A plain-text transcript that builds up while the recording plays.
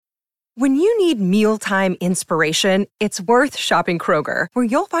When you need mealtime inspiration, it's worth shopping Kroger, where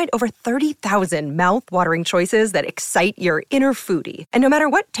you'll find over 30,000 mouth-watering choices that excite your inner foodie. And no matter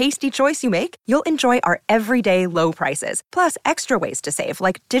what tasty choice you make, you'll enjoy our everyday low prices, plus extra ways to save,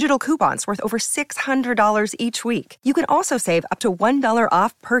 like digital coupons worth over $600 each week. You can also save up to $1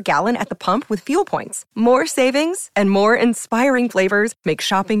 off per gallon at the pump with fuel points. More savings and more inspiring flavors make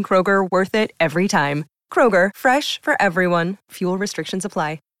shopping Kroger worth it every time. Kroger, fresh for everyone. Fuel restrictions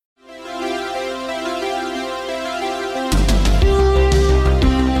apply.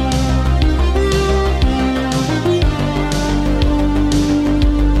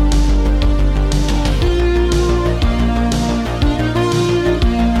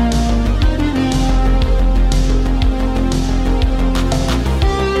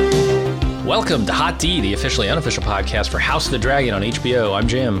 Welcome to Hot D, the officially unofficial podcast for House of the Dragon on HBO. I'm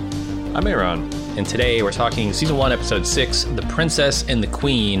Jim. I'm Aaron. And today we're talking Season 1, Episode 6, The Princess and the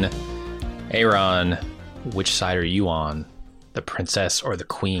Queen. Aaron, which side are you on? The princess or the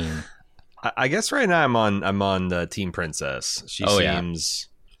queen? I guess right now I'm on the Team Princess. She seems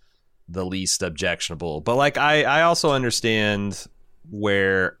the least objectionable. But like I also understand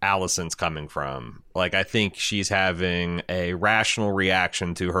where Alicent's coming from. Like, I think she's having a rational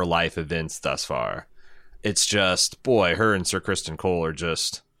reaction to her life events thus far. It's just, boy, her and Sir Criston Cole are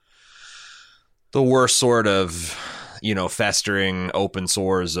just the worst sort of, you know, festering open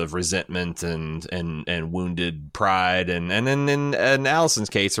sores of resentment and wounded pride. And then in Alicent's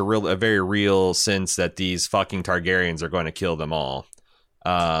case, a very real sense that these fucking Targaryens are going to kill them all.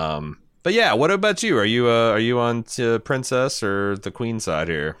 But yeah, what about you? Are you on to Princess or the Queen side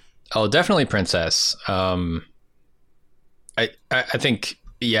here? Oh, definitely Princess. I think,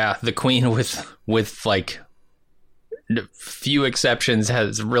 yeah, the Queen with like few exceptions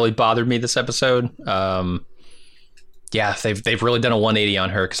has really bothered me this episode. Yeah, they've really done a 180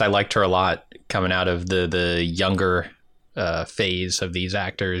 on her, because I liked her a lot coming out of the younger phase of these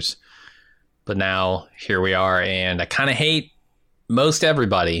actors. But now here we are, and I kind of hate most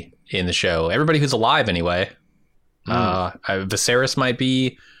everybody in the show. Everybody who's alive, anyway. Viserys might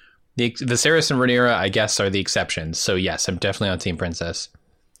be Viserys and Rhaenyra, I guess, are the exceptions. So yes, I'm definitely on Team Princess.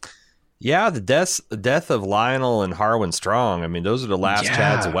 Yeah, the death of Lionel and Harwin Strong. I mean, those are the last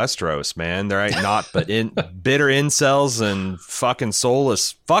Chads of Westeros, man. There ain't not but bitter incels and fucking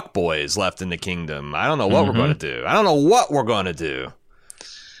soulless fuckboys left in the kingdom. I don't know what we're going to do. I don't know what we're going to do.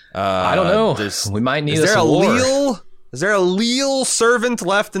 I don't know. We might need a war. Is there a leal servant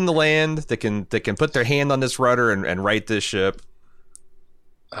left in the land that can put their hand on this rudder and right this ship?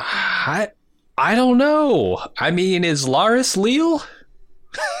 I don't know. I mean, is Larys leal?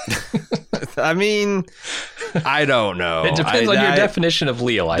 I mean, I don't know. It depends on your definition of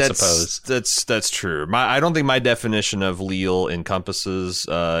leal, I suppose. That's true. I don't think my definition of leal encompasses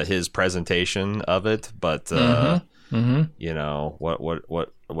his presentation of it, but you know, what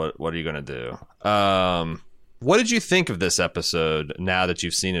are you gonna do? What did you think of this episode now that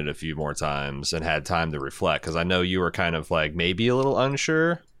you've seen it a few more times and had time to reflect? Because I know you were kind of like maybe a little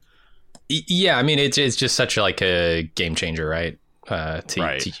unsure. Yeah, I mean, it's just such like a game changer, right?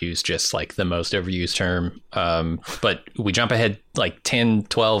 To use just like the most overused term. But we jump ahead like 10,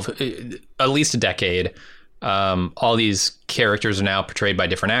 12, at least a decade. All these characters are now portrayed by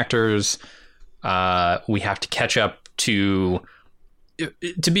different actors. We have to catch up to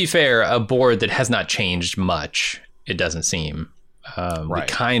be fair, a board that has not changed much, it doesn't seem. We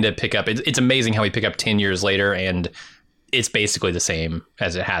kind of pick up, it's amazing how we pick up 10 years later, and it's basically the same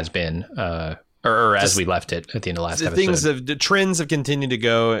as it has been, or as we left it at the end of last episode. The trends have continued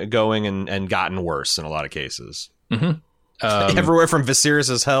to going and gotten worse in a lot of cases. Everywhere from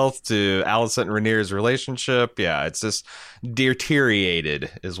Viserys' health to Alicent and Rhaenyra's relationship. Yeah, it's just deteriorated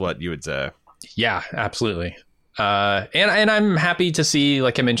is what you would say. Yeah, absolutely. And I'm happy to see,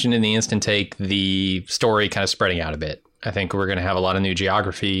 like I mentioned in the instant take, the story kind of spreading out a bit. I think we're going to have a lot of new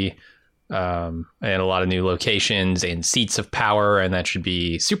geography and a lot of new locations and seats of power, and that should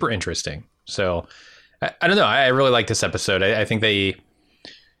be super interesting. So I don't know. I really like this episode. I think they,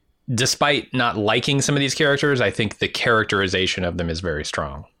 despite not liking some of these characters, I think the characterization of them is very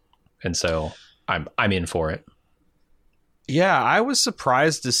strong. And so I'm in for it. Yeah, I was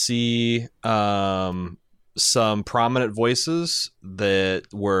surprised to see some prominent voices that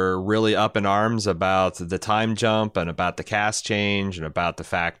were really up in arms about the time jump and about the cast change and about the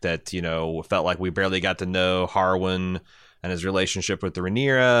fact that, you know, it felt like we barely got to know Harwin and his relationship with the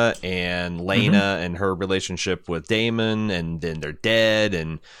Rhaenyra and Laena and her relationship with Daemon, and then they're dead,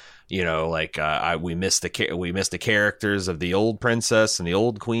 and you know, like we missed the characters of the old princess and the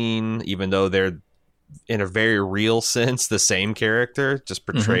old queen, even though they're in a very real sense the same character, just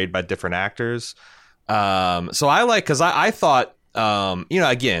portrayed by different actors. So I like, because I thought,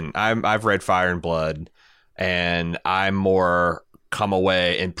 again, I've read Fire and Blood, and I'm more come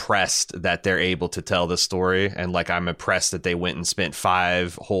away impressed that they're able to tell the story, and like I'm impressed that they went and spent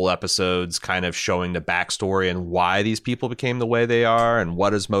 5 whole episodes kind of showing the backstory and why these people became the way they are and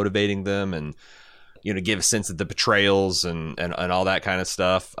what is motivating them, and give a sense of the betrayals and all that kind of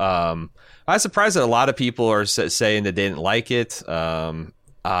stuff. I was surprised that a lot of people are saying that they didn't like it.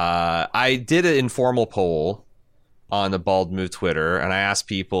 I did an informal poll on the Bald Move Twitter, and I asked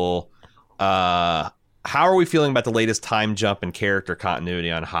people, how are we feeling about the latest time jump and character continuity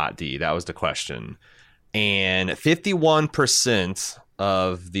on Hot D? That was the question. And 51%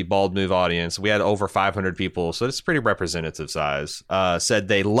 of the Bald Move audience, we had over 500 people, so it's a pretty representative size, said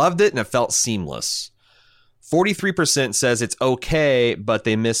they loved it and it felt seamless. 43% says it's okay, but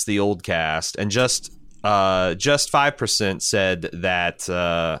they miss the old cast. And just 5% said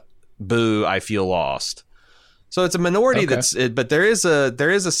that, boo, I feel lost. So it's a minority but there is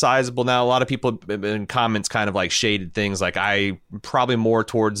a sizable, now a lot of people in comments kind of like shaded things like I probably more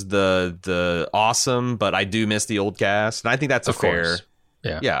towards the awesome, but I do miss the old cast. And I think that's a fair,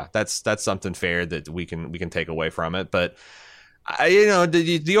 that's something fair that we can take away from it. But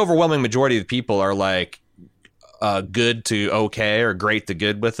the overwhelming majority of the people are like good to okay or great to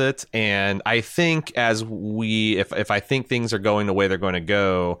good with it. And I think if I think things are going the way they're going to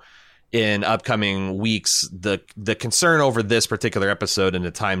go in upcoming weeks, the concern over this particular episode and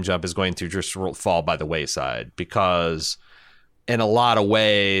the time jump is going to just fall by the wayside, because in a lot of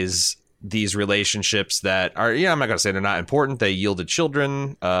ways, these relationships that are, I'm not going to say they're not important. They yielded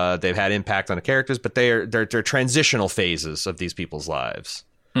children. They've had impact on the characters, but they're transitional phases of these people's lives.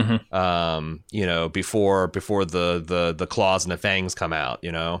 Mm-hmm. Before the claws and the fangs come out,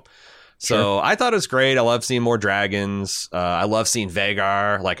 So sure. I thought it was great. I love seeing more dragons. I love seeing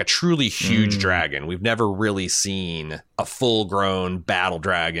Vhagar, like a truly huge dragon. We've never really seen a full-grown battle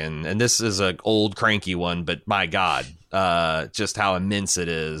dragon. And this is an old, cranky one, but my God, just how immense it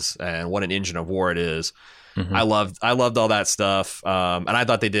is and what an engine of war it is. Mm-hmm. I loved all that stuff. And I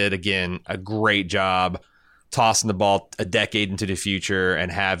thought they did, again, a great job tossing the ball a decade into the future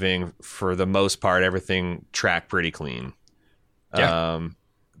and having, for the most part, everything tracked pretty clean. Yeah.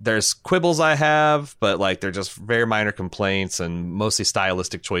 There's quibbles I have, but like they're just very minor complaints and mostly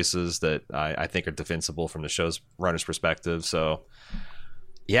stylistic choices that I think are defensible from the show's runner's perspective. So,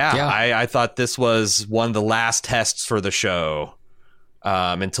 I thought this was one of the last tests for the show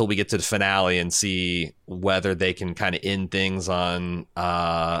until we get to the finale and see whether they can kind of end things on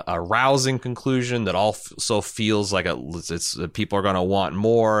a rousing conclusion that also feels like it's people are going to want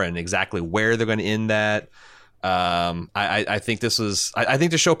more, and exactly where they're going to end that. I think I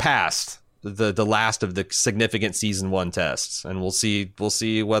think the show passed the last of the significant season 1 tests, and we'll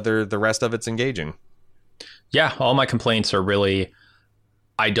see whether the rest of it's engaging. Yeah, all my complaints are really,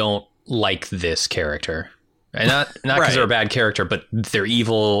 I don't like this character, and not because they're a bad character, but they're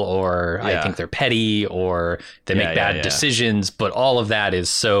evil, or I think they're petty, or they make bad decisions. But all of that is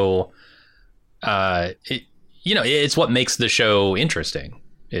so, it's what makes the show interesting.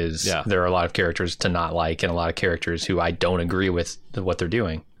 There are a lot of characters to not like, and a lot of characters who I don't agree with what they're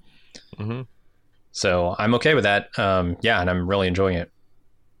doing. Mm-hmm. So I'm okay with that. And I'm really enjoying it.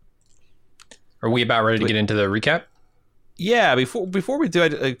 Are we about ready to get into the recap? Yeah, before we do,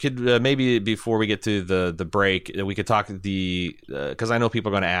 I could maybe before we get to the break, we could talk because I know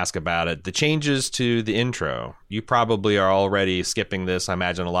people are going to ask about it. The changes to the intro. You probably are already skipping this. I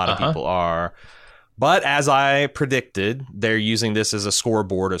imagine a lot of people are. But as I predicted, they're using this as a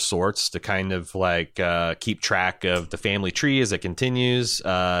scoreboard of sorts to kind of like keep track of the family tree as it continues.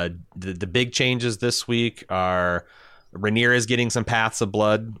 The big changes this week are Rhaenyra is getting some paths of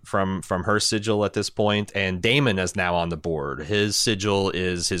blood from her sigil at this point, and Daemon is now on the board. His sigil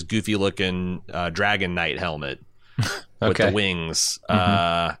is his goofy looking Dragon Knight helmet with the wings,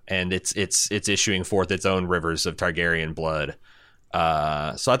 and it's issuing forth its own rivers of Targaryen blood.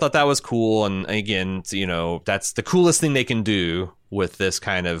 So I thought that was cool, and again, that's the coolest thing they can do with this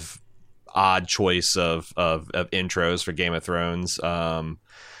kind of odd choice of intros for Game of Thrones.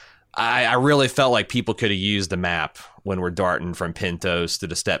 I really felt like people could have used a map when we're darting from Pentos to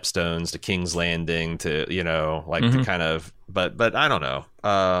the Stepstones to King's Landing to the kind of, but I don't know.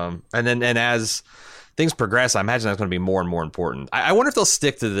 And as things progress, I imagine that's going to be more and more important. I wonder if they'll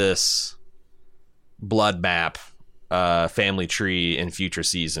stick to this blood map family tree in future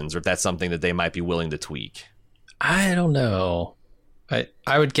seasons, or if that's something that they might be willing to tweak. I don't know.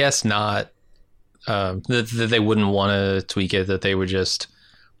 I would guess not. That they wouldn't want to tweak it, that they would just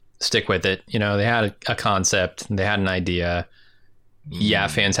stick with it. You know, they had a concept, they had an idea. Yeah,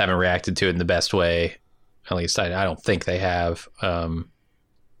 fans haven't reacted to it in the best way. At least I don't think they have.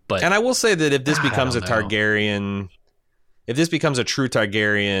 But and I will say that if this becomes a Targaryen, if this becomes a true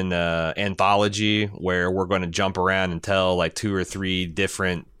Targaryen anthology where we're going to jump around and tell like 2 or 3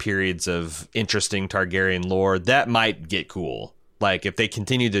 different periods of interesting Targaryen lore, that might get cool. Like if they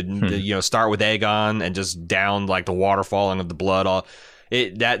continue to start with Aegon and just down like the waterfalling of the blood,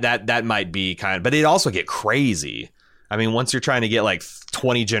 that might be kind of, but it'd also get crazy. I mean, once you're trying to get like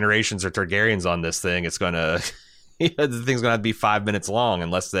 20 generations of Targaryens on this thing, it's gonna the thing's gonna have to be 5 minutes long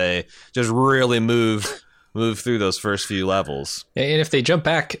unless they just really move through those first few levels. And if they jump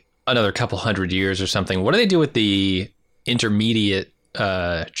back another couple hundred years or something, what do they do with the intermediate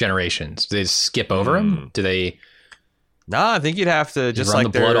generations? Do they just skip over them? Do they? No, I think you'd have to just run the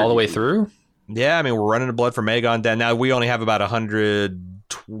blood all the way through. Yeah, I mean, we're running the blood from Aegon down. Now we only have about 100.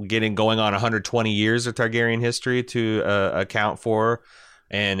 Going on 120 years of Targaryen history to account for,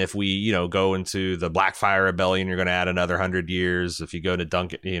 and if we go into the Blackfire Rebellion, you're going to add another 100 years. If you go to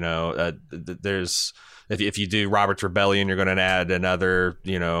Duncan, there's if you do Robert's Rebellion, you're going to add another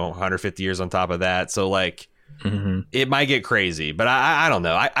 150 years on top of that. So like it might get crazy, but I don't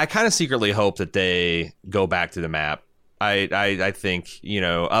know. I kind of secretly hope that they go back to the map. I think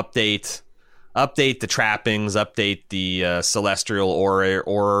update the trappings, update the celestial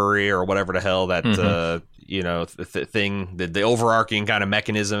orrery or whatever the hell that thing, the overarching kind of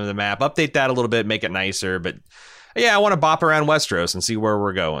mechanism of the map. Update that a little bit, make it nicer. But yeah, I want to bop around Westeros and see where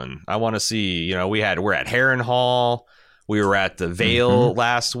we're going. I want to see. We're at Harrenhal, we were at the Vale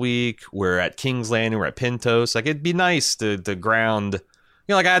last week. We're at King's Landing. We're at Pentos. Like it'd be nice to ground.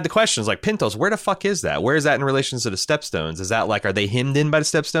 Like I had the questions like Pentos, where the fuck is that? Where is that in relation to the Stepstones? Is that like, are they hemmed in by the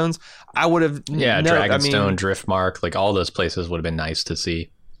Stepstones? I would have. Yeah, Dragonstone, Driftmark, like all those places would have been nice to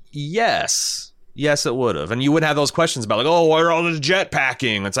see. Yes, it would have. And you wouldn't have those questions about like, oh, where are all this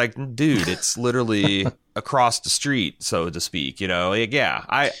jetpacking? It's like, dude, it's literally across the street, so to speak. Like, yeah,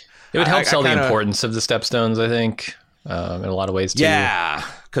 it would help sell the importance of the Stepstones, I think. In a lot of ways too. Yeah,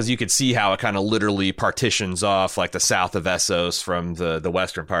 because you could see how it kind of literally partitions off like the south of Essos from the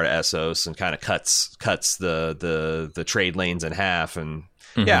western part of Essos and kind of cuts the trade lanes in half. And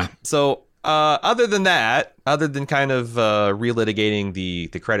yeah, so other than kind of relitigating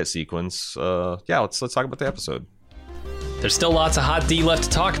the credit sequence, let's talk about the episode. There's still lots of Hot D left to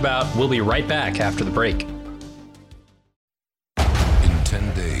talk about. We'll be right back after the break.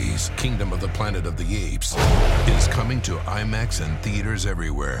 10 days, Kingdom of the Planet of the Apes is coming to IMAX and theaters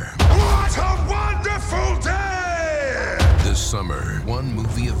everywhere. What a wonderful day! This summer, one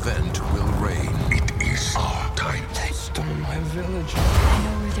movie event will reign. It is our time. They stole my village. I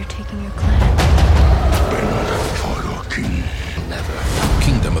know where they're taking your clan. Bend for your king. Never.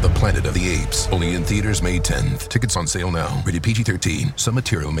 Kingdom of the Planet of the Apes. Only in theaters May 10th. Tickets on sale now. Rated PG-13. Some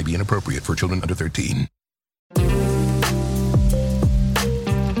material may be inappropriate for children under 13.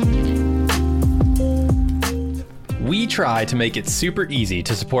 We try to make it super easy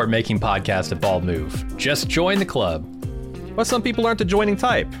to support Making Podcasts at Bald Move. Just join the club. But some people aren't the joining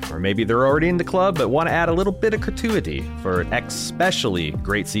type, or maybe they're already in the club but want to add a little bit of gratuity for an especially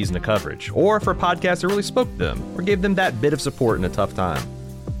great season of coverage, or for a podcast that really spoke to them, or gave them that bit of support in a tough time.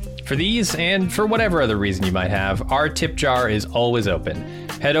 For these, and for whatever other reason you might have, our tip jar is always open.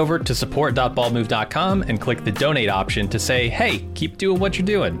 Head over to support.baldmove.com and click the donate option to say, hey, keep doing what you're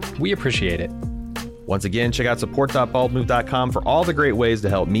doing. We appreciate it. Once again, check out support.baldmove.com for all the great ways to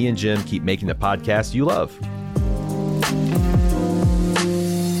help me and Jim keep making the podcast you love.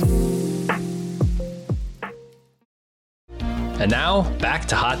 And now, back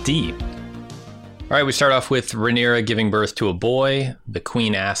to Hot D. All right, we start off with Rhaenyra giving birth to a boy. The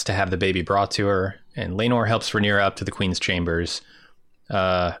queen asks to have the baby brought to her, and Laenor helps Rhaenyra up to the queen's chambers.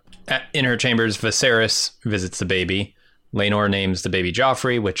 In her chambers, Viserys visits the baby. Laenor names the baby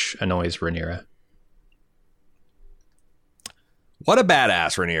Joffrey, which annoys Rhaenyra. What a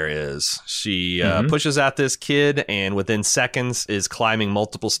badass Rhaenyra is. She pushes out this kid and within seconds is climbing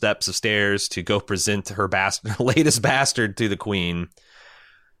multiple steps of stairs to go present her latest bastard to the queen.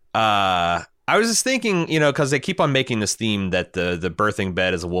 I was just thinking, because they keep on making this theme that the birthing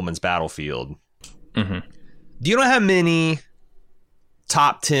bed is a woman's battlefield. Do you know how many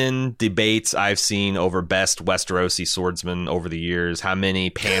top 10 debates I've seen over best Westerosi swordsman over the years? How many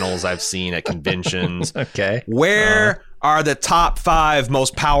panels I've seen at conventions? Okay. Where are the top 5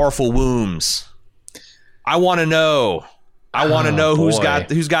 most powerful wombs? I want to know. I want to know who's got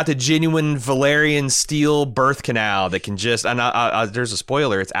the genuine Valyrian steel birth canal that can just. And there's a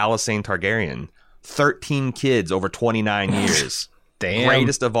spoiler. It's Alysanne Targaryen. 13 kids over 29 years. Damn.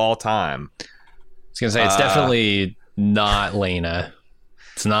 Greatest of all time. I was gonna say it's definitely not Lena.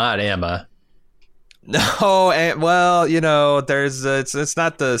 It's not Emma. No, and well, you know, there's it's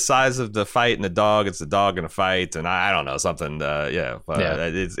not the size of the fight in the dog; it's the dog in a fight, and I don't know something.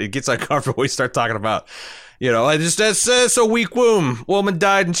 It gets uncomfortable when we start talking about, you know, it's a weak womb. Woman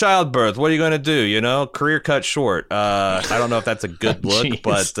died in childbirth. What are you going to do? You know, career cut short. I don't know if that's a good look,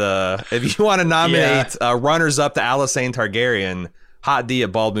 but if you want to nominate runners up to Alysanne Targaryen,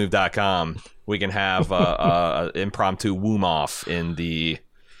 hotd@baldmove.com. We can have impromptu womb off in the.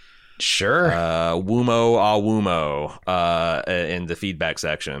 Sure. Woomo in the feedback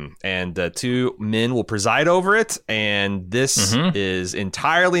section. And 2 men will preside over it. And this is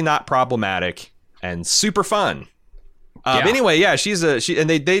entirely not problematic and super fun. Anyway, yeah, and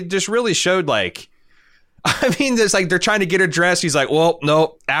they just really showed like, I mean, there's like they're trying to get her dressed. She's like, well,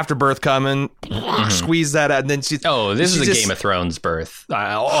 no, afterbirth coming. Squeeze that out. And then this is a Game of Thrones birth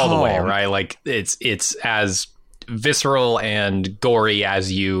all the way, right? Like it's as visceral and gory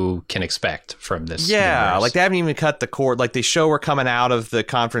as you can expect from this universe. Like they haven't even cut the cord. Like they show her coming out of the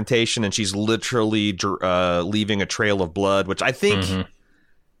confrontation and she's literally leaving a trail of blood, which I think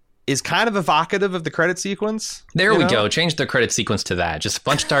is kind of evocative of the credit sequence. There we go. Change the credit sequence to that. Just a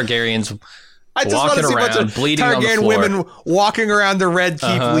bunch of Targaryens walking around, bleeding on the floor. Women walking around the Red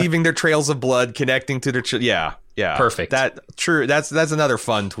Keep, leaving their trails of blood, connecting to their yeah. Perfect. That's another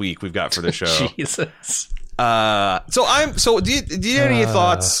fun tweak we've got for the show. Jesus. So do you have any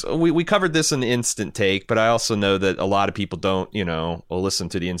thoughts? We covered this in the instant take, but I also know that a lot of people don't, will listen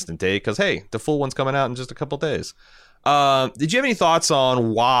to the instant take because, hey, the full one's coming out in just a couple days. Did you have any thoughts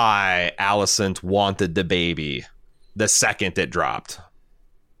on why Alicent wanted the baby the second it dropped?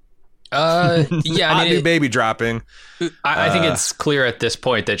 Yeah, I mean, new baby dropping. I think it's clear at this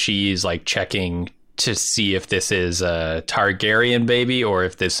point that she's like checking to see if this is a Targaryen baby or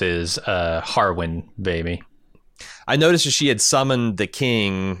if this is a Harwin baby. I noticed that she had summoned the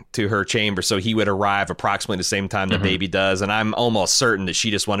king to her chamber so he would arrive approximately the same time the baby does. And I'm almost certain that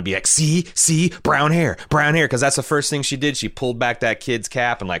she just wanted to be like, see, brown hair. Because that's the first thing she did. She pulled back that kid's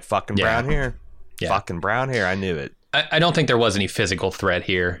cap and like, fucking brown hair. Yeah. Fucking brown hair. I knew it. I don't think there was any physical threat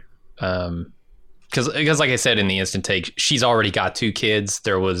here. Because like I said in the instant take, she's already got 2 kids.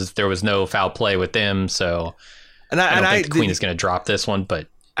 There was no foul play with them. So I don't think the queen is going to drop this one. But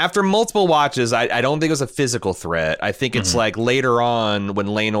after multiple watches, I don't think it was a physical threat. I think it's like later on when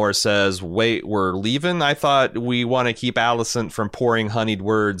Laenor says, wait, we're leaving. I thought we want to keep Alicent from pouring honeyed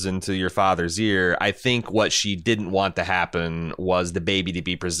words into your father's ear. I think what she didn't want to happen was the baby to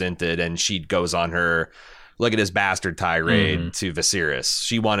be presented. And she goes on her, look at his bastard tirade to Viserys.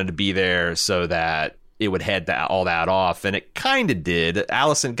 She wanted to be there so that it would head all that off. And it kind of did.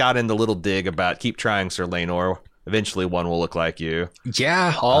 Alicent got in the little dig about keep trying, Sir Laenor. Eventually one will look like you.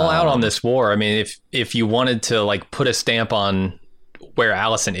 Yeah, all out on this war. I mean, if you wanted to like put a stamp on where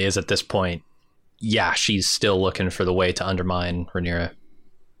Alicent is at this point, yeah, she's still looking for the way to undermine Rhaenyra.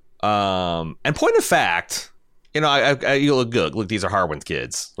 And point of fact, you look good. Look, these are Harwin's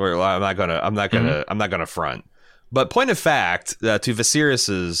kids. I'm not gonna front. But point of fact, to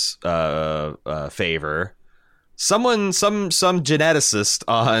Viserys's favor, some geneticist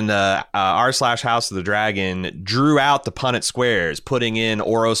on r/House of the Dragon drew out the Punnett squares, putting in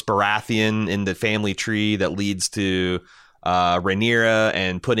Oros Baratheon in the family tree that leads to Rhaenyra,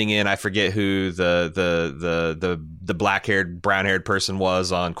 and putting in, I forget who the black-haired, brown-haired person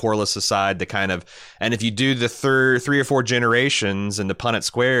was on Corlys' side. And if you do the 3 or 4 generations in the Punnett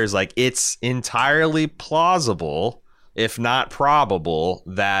squares, like it's entirely plausible, if not probable,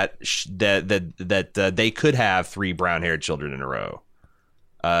 that they could have 3 brown-haired children in a row.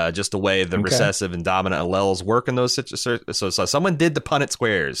 Just the way the recessive and dominant alleles work in those situations. So someone did the Punnett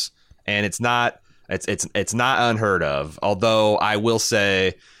squares, and it's not unheard of. Although I will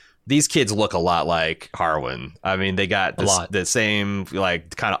say these kids look a lot like Harwin. I mean, they got the same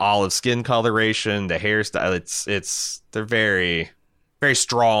like kind of olive skin coloration, the hairstyle. They're very, very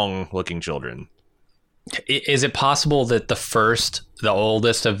strong looking children. Is it possible that the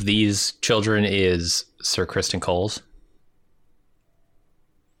oldest of these children is Sir Criston Coles?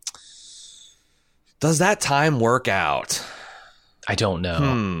 Does that time work out? I don't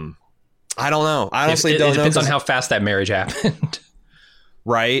know. I don't know. I honestly don't know. It depends on how fast that marriage happened.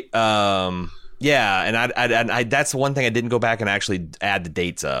 Right. Yeah, and I that's one thing I didn't go back and actually add the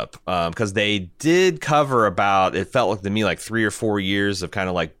dates up because they did cover about, it felt like to me like 3 or 4 years of kind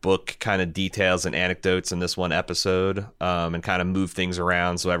of like book kind of details and anecdotes in this one episode, and kind of move things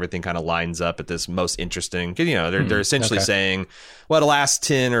around so everything kind of lines up at this most interesting. You know, they're essentially saying, well, the last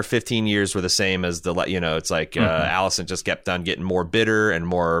 10 or 15 years were the same as the, you know, it's like Alicent just kept on getting more bitter and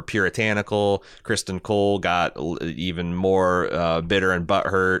more puritanical. Kristen Cole got even more bitter and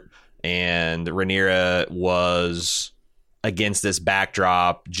butthurt. And Rhaenyra was against this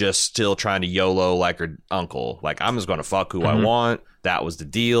backdrop, just still trying to YOLO like her uncle. Like, I'm just going to fuck who I want. That was the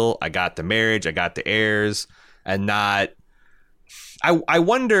deal. I got the marriage. I got the heirs. And not... I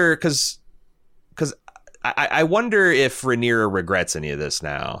wonder, because I wonder if Rhaenyra regrets any of this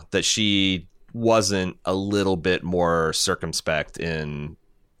now, that she wasn't a little bit more circumspect in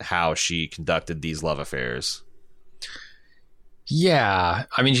how she conducted these love affairs. Yeah,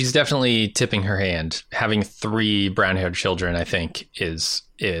 I mean, she's definitely tipping her hand. Having 3 brown-haired children, I think, is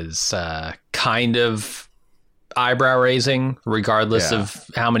kind of eyebrow-raising, regardless of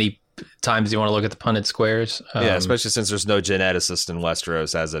how many times you want to look at the Punnett squares. Yeah, especially since there's no geneticist in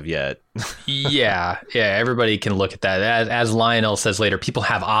Westeros as of yet. yeah, everybody can look at that. As Lionel says later, people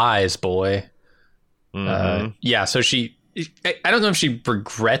have eyes, boy. Yeah, so I don't know if she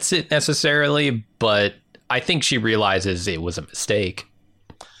regrets it necessarily, but I think she realizes it was a mistake.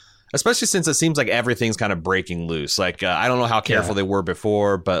 Especially since it seems like everything's kind of breaking loose. Like, I don't know how careful they were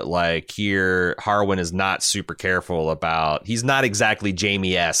before, but like here, Harwin is not super careful about... He's not exactly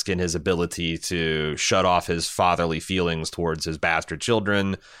Jaime-esque in his ability to shut off his fatherly feelings towards his bastard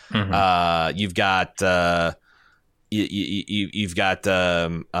children. You've got... You've got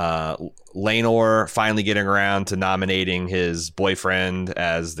Laenor finally getting around to nominating his boyfriend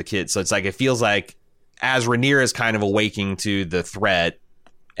as the kid. So it's like, it feels like as Rhaenyra is kind of awaking to the threat,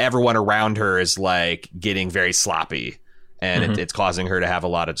 everyone around her is like getting very sloppy, and it's causing her to have a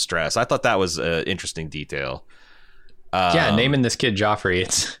lot of stress. I thought that was an interesting detail. Naming this kid Joffrey,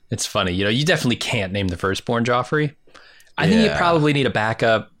 it's funny. You know, you definitely can't name the firstborn Joffrey. I think you probably need a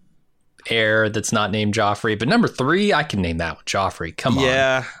backup heir that's not named Joffrey, but number 3, I can name that one Joffrey. Come on.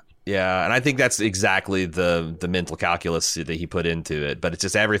 Yeah, and I think that's exactly the mental calculus that he put into it. But it's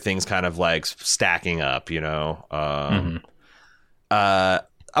just everything's kind of like stacking up, you know.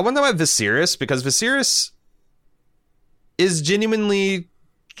 I wonder about Viserys, because Viserys is genuinely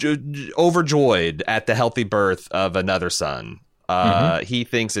overjoyed at the healthy birth of another son. He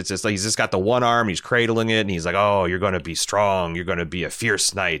thinks it's just like he's just got the one arm, he's cradling it, and he's like, "Oh, you're going to be strong. You're going to be a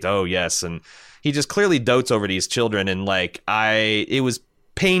fierce knight. Oh, yes." And he just clearly dotes over these children, and like it was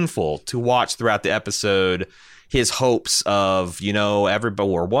painful to watch throughout the episode his hopes of, you know, everybody,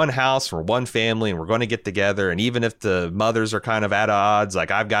 we're one house, we're one family, and we're going to get together. And even if the mothers are kind of at odds,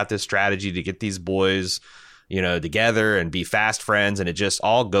 like, I've got this strategy to get these boys, you know, together and be fast friends. And it just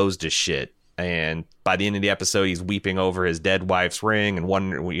all goes to shit. And by the end of the episode, he's weeping over his dead wife's ring and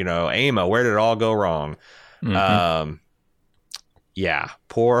wondering, you know, Aemma, where did it all go wrong? Yeah,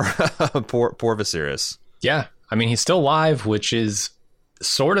 poor Viserys. Yeah, I mean, he's still alive, which is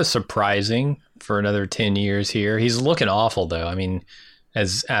sort of surprising for another 10 years here. He's looking awful, though. I mean,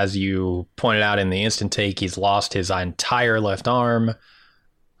 as you pointed out in the instant take, he's lost his entire left arm.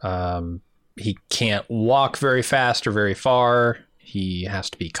 He can't walk very fast or very far. He has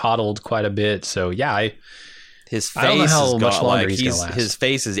to be coddled quite a bit. So, yeah, his face I don't know how much got, longer like, he's going to last. His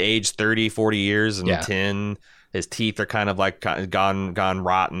face is aged 30, 40 years and 10. His teeth are kind of like gone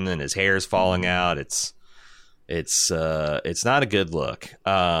rotten, and his hair's falling out. It's not a good look.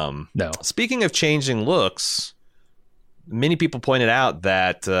 No. Speaking of changing looks, many people pointed out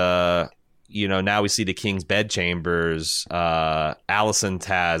that you know, now we see the king's bedchambers. Alicent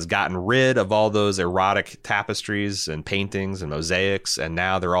has gotten rid of all those erotic tapestries and paintings and mosaics, and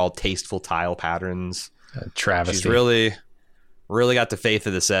now they're all tasteful tile patterns. Travesty. She's really got the faith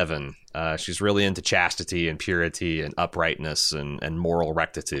of the Seven. She's really into chastity and purity and uprightness and moral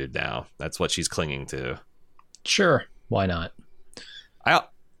rectitude now. That's what she's clinging to. Sure, why not?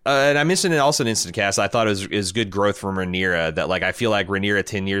 And I mentioned it also in Instant Cast. I thought it was good growth from Rhaenyra. That, like, I feel like Rhaenyra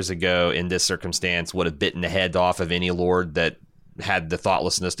 10 years ago in this circumstance would have bitten the head off of any lord that had the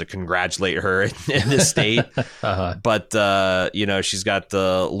thoughtlessness to congratulate her in this state. But you know, she's got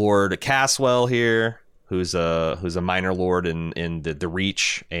the Lord Caswell here, who's a minor lord in the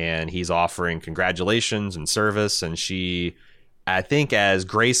Reach, and he's offering congratulations and service, and she, I think, as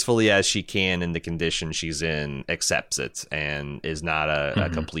gracefully as she can in the condition she's in, accepts it and is not a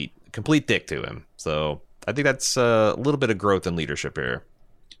complete dick to him. So I think that's a little bit of growth in leadership here.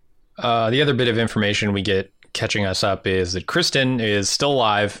 The other bit of information we get catching us up is that Criston is still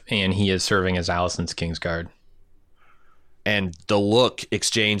alive and he is serving as Alicent's Kingsguard. And the look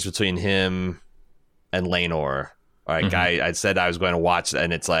exchange between him and Laenor, like I said I was going to watch,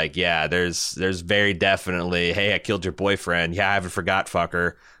 and it's like, yeah, there's very definitely, hey, I killed your boyfriend. Yeah, I haven't forgot,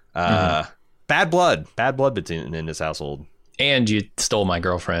 fucker. Bad blood between in this household. And you stole my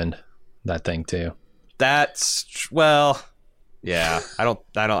girlfriend. That thing too. That's, well, yeah. I don't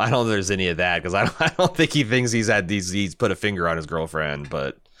know if there's any of that, because I don't think he thinks he's put a finger on his girlfriend,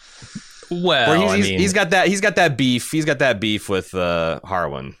 but. Well, he's got that beef. He's got that beef with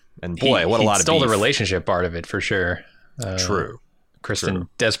Harwin, and boy, what a lot of beef. Stole the relationship part of it for sure. True. Criston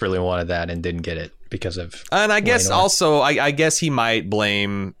desperately wanted that and didn't get it because of. And I guess also, I guess he might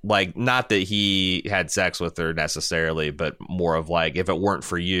blame, like, not that he had sex with her necessarily, but more of like, if it weren't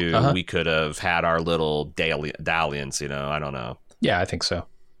for you, we could have had our little dalliance. I don't know. Yeah, I think so.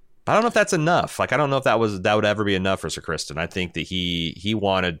 I don't know if that's enough. Like, I don't know if that would ever be enough for Sir Criston. I think that he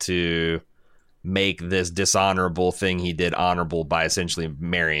wanted to make this dishonorable thing he did honorable by essentially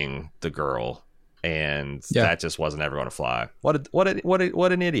marrying the girl, and that just wasn't ever going to fly. What an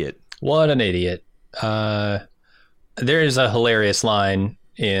idiot! What an idiot! There is a hilarious line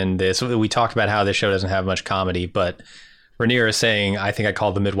in this. We talked about how this show doesn't have much comedy, but Rhaenyra saying, "I think I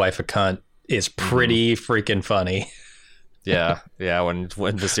called the midwife a cunt," is pretty freaking funny. Yeah. When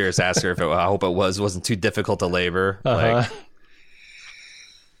Viserys asked her if I hope it wasn't too difficult to labor. Like,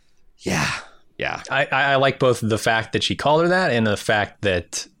 yeah. I like both the fact that she called her that and the fact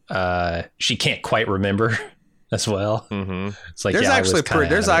that she can't quite remember as well. It's like,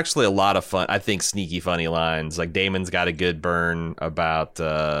 there's actually a lot of fun, I think, sneaky funny lines. Like, Daemon's got a good burn about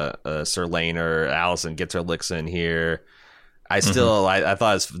Sir Laenor. Alicent gets her licks in here. I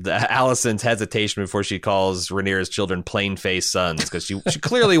thought Alicent's hesitation before she calls Rhaenyra's children plain-faced sons, because she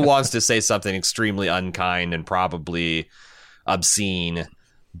clearly wants to say something extremely unkind and probably obscene,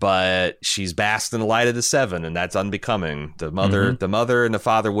 but she's basked in the light of the Seven, and that's unbecoming. The mother and the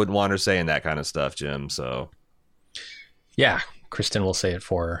father wouldn't want her saying that kind of stuff, Jim. So, yeah, Criston will say it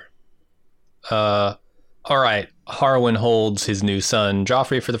for her. All right, Harwin holds his new son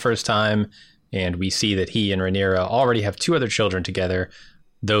Joffrey for the first time. And we see that he and Rhaenyra already have 2 other children together,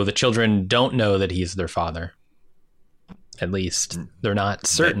 though the children don't know that he's their father. At least they're not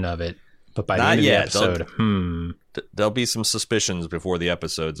certain of it. But by the end of the episode, there'll be some suspicions before the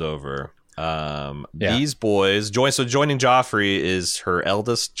episode's over. These boys joining Joffrey is her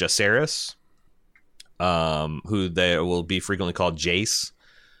eldest, Jacaerys, who they will be frequently called Jace,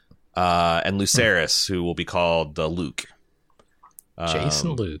 and Lucerys, who will be called Luke.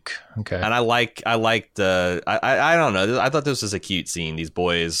 Jason Luke. Okay. And I liked I don't know. I thought this was a cute scene. These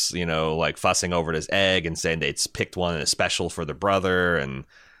boys, like fussing over this egg and saying they'd picked one and it's special for their brother. And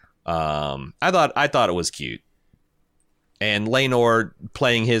I thought it was cute. And Laenor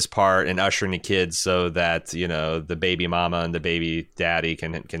playing his part and ushering the kids so that, the baby mama and the baby daddy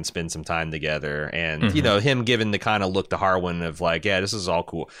can spend some time together. And, him giving the kind of look to Harwin of like, yeah, this is all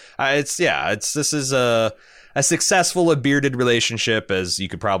cool. This is a successful, bearded relationship, as you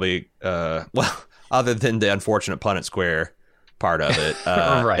could probably, other than the unfortunate Punnett Square part of it.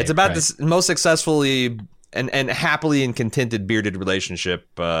 It's about this most successfully and happily and contented bearded relationship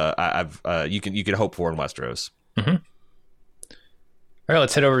you could hope for in Westeros. All right,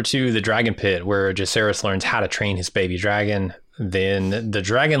 let's head over to the Dragon Pit, where Jacaerys learns how to train his baby dragon. Then the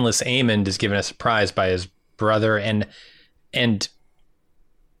dragonless Aemond is given a surprise by his brother and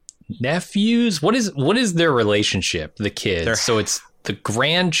nephews. What is their relationship? The kids. So it's the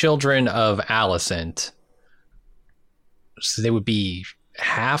grandchildren of Alicent. So they would be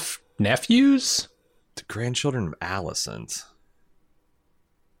half nephews. The grandchildren of Alicent.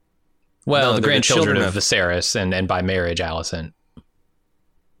 Well, the grandchildren of Viserys and by marriage Alicent.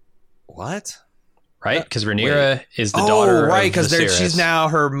 What? Right? Because Rhaenyra is the daughter. Right? Because she's now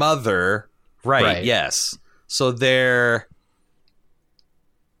her mother. Right. Yes. So they're.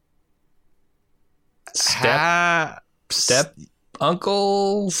 Step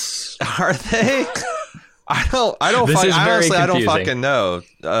uncles, are they? I don't honestly I don't fucking know.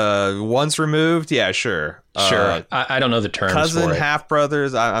 Once removed, yeah, sure. I don't know the terms. Cousin, half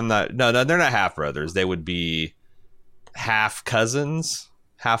brothers. I'm not. No, they're not half brothers. They would be half cousins,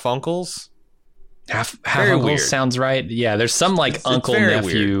 half uncles. Half uncles sounds right. Yeah, there's some like uncle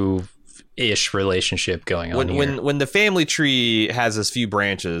nephew ish relationship going on when the family tree has as few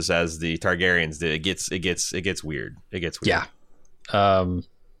branches as the Targaryens did, it gets weird. Yeah.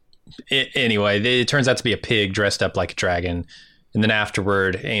 Anyway, it turns out to be a pig dressed up like a dragon, and then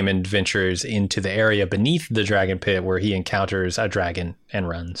afterward Aemond ventures into the area beneath the dragon pit where he encounters a dragon and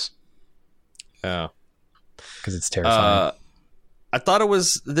runs. Oh. because it's terrifying.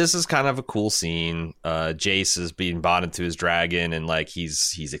 This is kind of a cool scene. Jace is being bonded to his dragon, and like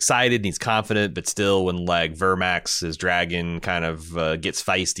he's excited and he's confident, but still when like Vermax, his dragon, kind of gets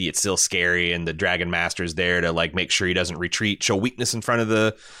feisty, it's still scary, and the Dragon Master's there to like make sure he doesn't retreat, show weakness in front of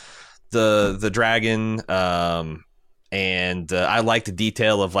the dragon. And I like the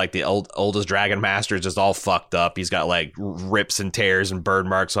detail of like the oldest Dragon Master is just all fucked up. He's got like rips and tears and burn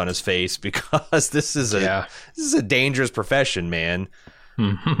marks on his face because this is a dangerous profession, man.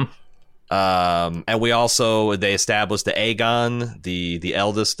 Mm-hmm. And they established the Aegon, the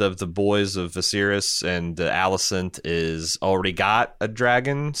eldest of the boys of Viserys, and Alicent is already got a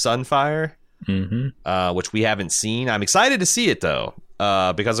dragon, Sunfire, which we haven't seen. I'm excited to see it though,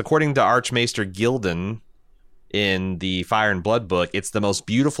 because according to Archmaester Gildan, in the Fire and Blood book, it's the most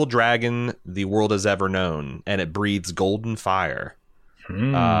beautiful dragon the world has ever known, and it breathes golden fire.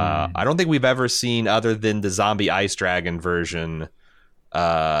 I don't think we've ever seen, other than the zombie ice dragon version,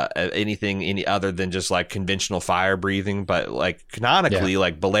 anything any other than just like conventional fire breathing. But like canonically,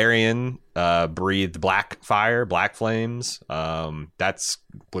 like Balerion breathed black fire, black flames. That's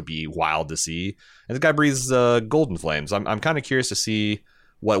would be wild to see. And this guy breathes golden flames. I'm kind of curious to see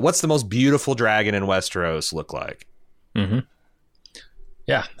what's the most beautiful dragon in Westeros look like. Mm-hmm.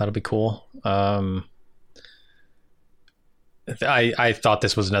 Yeah, that'll be cool. I thought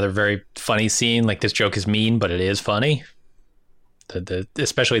this was another very funny scene. Like, this joke is mean, but it is funny.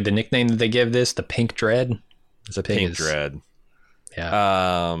 Especially the nickname that they give this, the Pink Dread. The Pink Dread.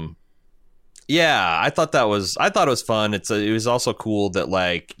 Yeah. Yeah, I thought it was fun. It was also cool that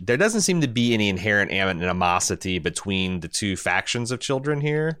like there doesn't seem to be any inherent animosity between the two factions of children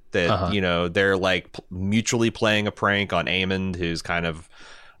here. That they're like mutually playing a prank on Aemond, who's kind of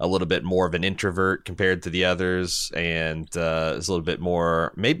a little bit more of an introvert compared to the others, and is a little bit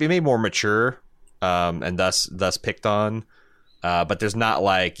more maybe more mature, and thus picked on. But there's not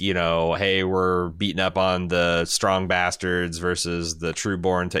like, hey, we're beating up on the strong bastards versus the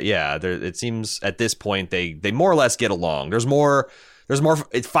trueborn. It seems at this point they more or less get along. There's more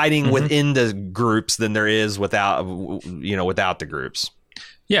fighting within the groups than there is without the groups.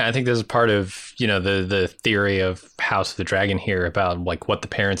 Yeah, I think this is part of, the theory of House of the Dragon here about like what the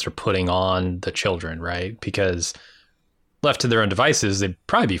parents are putting on the children, right? Because left to their own devices, they'd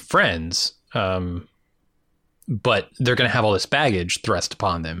probably be friends. But they're going to have all this baggage thrust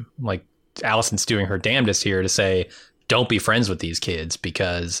upon them. Like, Alicent's doing her damnedest here to say, don't be friends with these kids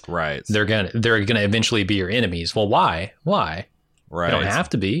because they're going to eventually be your enemies. Well, why? Right. You don't have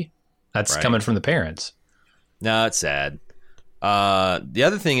to be. That's coming from the parents. No, it's sad. The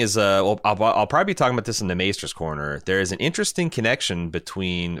other thing is, I'll probably be talking about this in the Maester's Corner. There is an interesting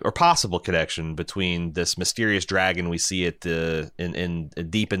possible connection between this mysterious dragon we see at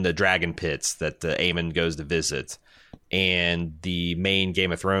deep in the dragon pits that Aemond goes to visit, and the main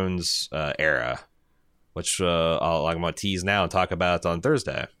Game of Thrones era, which I'm going to tease now and talk about on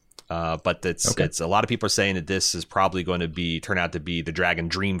Thursday. But it's a lot of people are saying that this is probably going to turn out to be the dragon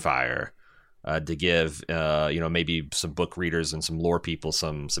Dreamfire. To give maybe some book readers and some lore people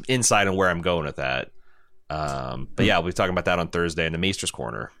some insight on where I'm going with that. But yeah, we'll be talking about that on Thursday in the Maester's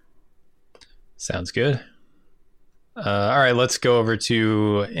Corner. Sounds good. All right, let's go over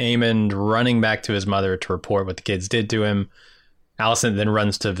to Aemond running back to his mother to report what the kids did to him. Alicent then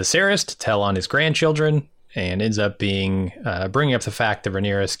runs to Viserys to tell on his grandchildren and ends up bringing up the fact that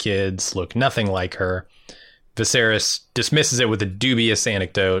Rhaenyra's kids look nothing like her. Viserys dismisses it with a dubious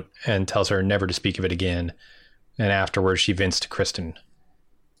anecdote and tells her never to speak of it again. And afterwards, she vents to Criston.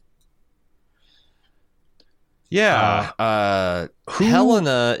 Yeah.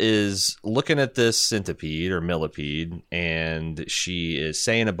 Helena is looking at this centipede or millipede, and she is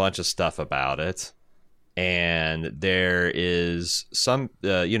saying a bunch of stuff about it. And there is some,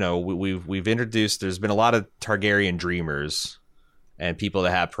 we've introduced, there's been a lot of Targaryen dreamers and people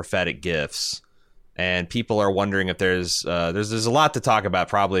that have prophetic gifts. And people are wondering if there's a lot to talk about.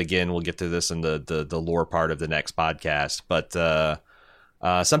 Probably, again, we'll get to this in the lore part of the next podcast. But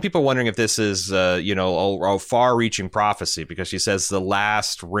some people are wondering if this is, a far-reaching prophecy, because she says the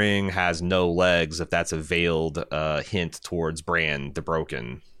last ring has no legs, if that's a veiled hint towards Bran the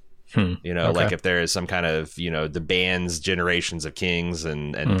Broken. Like if there is some kind of, the band's generations of kings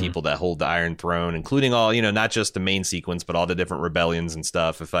and people that hold the Iron Throne, including all, not just the main sequence, but all the different rebellions and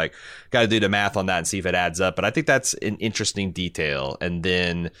stuff. If I got to do the math on that and see if it adds up. But I think that's an interesting detail. And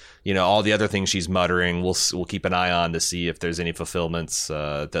then, all the other things she's muttering, we'll keep an eye on to see if there's any fulfillments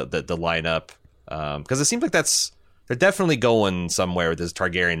that line up. Because it seems like they're definitely going somewhere with this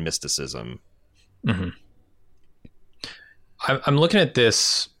Targaryen mysticism. Mm-hmm. I'm looking at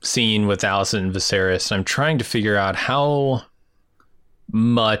this scene with Alicent and Viserys, and I'm trying to figure out how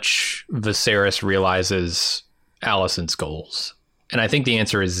much Viserys realizes Alicent's goals. And I think the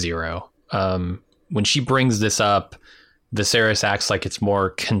answer is 0. When she brings this up, Viserys acts like it's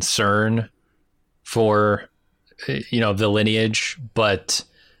more concern for, the lineage. But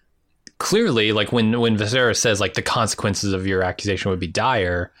clearly, like when Viserys says like the consequences of your accusation would be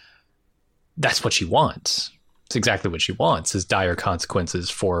dire, that's what she wants. It's exactly what she wants, is dire consequences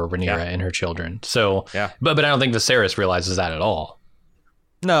for Rhaenyra and her children. So, but I don't think Viserys realizes that at all.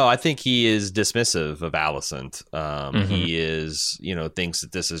 No, I think he is dismissive of Alicent. He is, thinks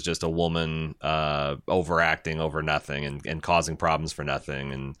that this is just a woman overacting over nothing and causing problems for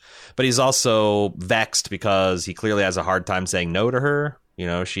nothing. But he's also vexed because he clearly has a hard time saying no to her.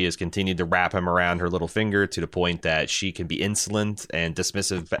 She has continued to wrap him around her little finger to the point that she can be insolent and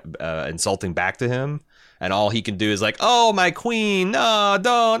dismissive, insulting back to him. And all he can do is like, oh, my queen, no,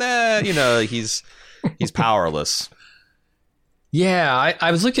 don't, he's powerless. Yeah,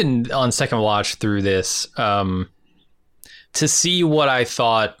 I was looking on second watch through this to see what I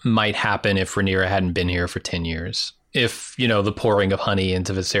thought might happen if Rhaenyra hadn't been here for 10 years. If, the pouring of honey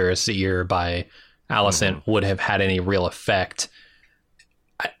into Viserys' ear by Alicent would have had any real effect.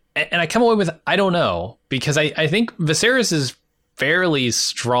 And I come away with, I don't know, because I think Viserys is fairly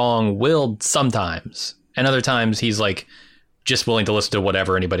strong-willed sometimes. And other times he's like just willing to listen to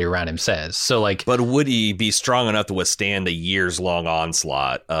whatever anybody around him says. So like, but would he be strong enough to withstand the years-long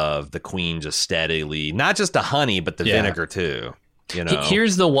onslaught of the queen just steadily, not just the honey, but the vinegar too?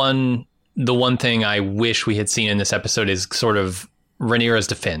 Here's the one thing I wish we had seen in this episode is sort of Rhaenyra's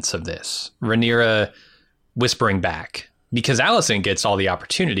defense of this. Rhaenyra whispering back, because Alicent gets all the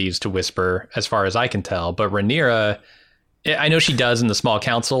opportunities to whisper, as far as I can tell. But Rhaenyra, I know she does in the small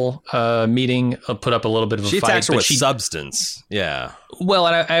council meeting, put up a little bit of a fight. She attacks her with substance. Yeah. Well,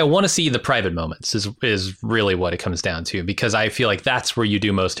 and I want to see the private moments is really what it comes down to, because I feel like that's where you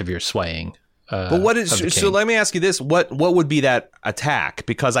do most of your swaying. But what is so? Let me ask you this: what would be that attack?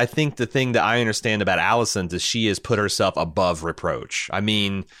 Because I think the thing that I understand about Alicent is she has put herself above reproach. I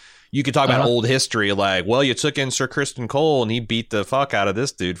mean, you could talk about old history, like, well, you took in Sir Criston Cole and he beat the fuck out of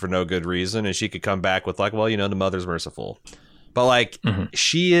this dude for no good reason, and she could come back with like, well, the mother's merciful. But like,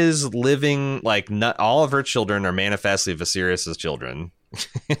 she is living like not all of her children are manifestly Viserys' children.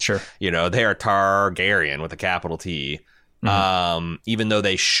 Sure, they are Targaryen with a capital T. Even though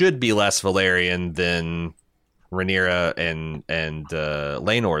they should be less Valyrian than Rhaenyra and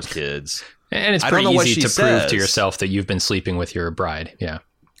Laenor's kids. And it's pretty easy to prove to yourself that you've been sleeping with your bride. Yeah.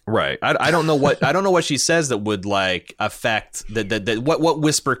 Right. I don't know what she says that would like affect that. What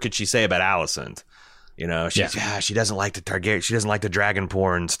whisper could she say about Alicent? She doesn't like the Targaryen. She doesn't like the dragon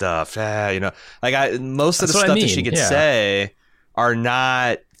porn stuff. Most of the stuff that she could say are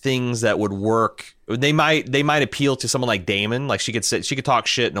not things that would work. They might appeal to someone like Daemon. Like she could talk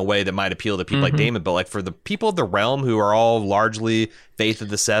shit in a way that might appeal to people like Daemon. But like for the people of the realm who are all largely Faith of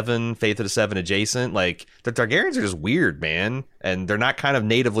the Seven adjacent, like the Targaryens are just weird, man, and they're not kind of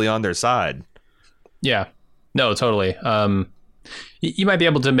natively on their side. Yeah, no, totally. You might be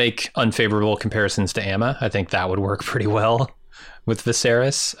able to make unfavorable comparisons to Aemma. I think that would work pretty well with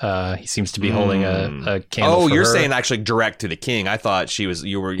Viserys. He seems to be holding a candle. Oh, for you're her. saying actually direct to the king. I thought you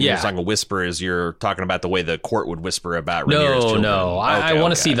were talking a whisper as you're talking about the way the court would whisper about Rhaenyra's children. No. I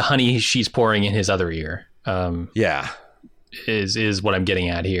want to see the honey she's pouring in his other ear. Is what I'm getting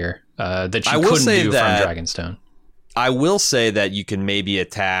at here. That she couldn't do from Dragonstone. I will say that you can maybe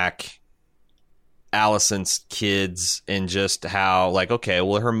attack Alicent's kids and just how like, okay,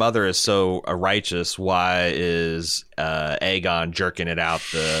 well, her mother is so righteous. Why is Aegon jerking it out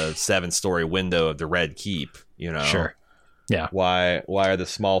the 7-story window of the Red Keep? Sure. Yeah. Why are the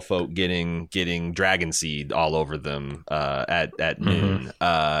small folk getting dragon seed all over them at noon?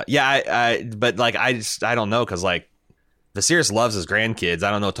 But like I don't know, because like Viserys loves his grandkids.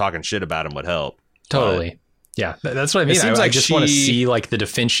 I don't know, talking shit about him would help. Totally. Yeah, that's what I mean. I just want to see like the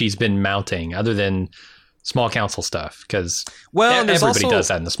defense she's been mounting, other than small council stuff, because everybody does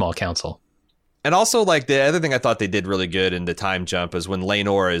that in the small council. And also, like, the other thing I thought they did really good in the time jump is when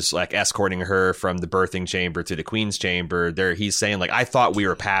Laenor is like escorting her from the birthing chamber to the Queen's chamber. He's saying like, I thought we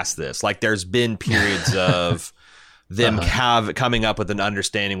were past this. Like, there's been periods of them coming up with an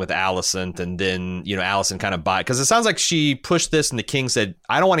understanding with Alicent, and then Alicent kind of because it sounds like she pushed this, and the king said,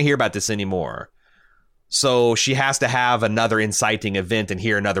 I don't want to hear about this anymore. So she has to have another inciting event, and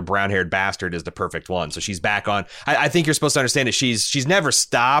here another brown-haired bastard is the perfect one. So she's back on. I think you're supposed to understand that she's never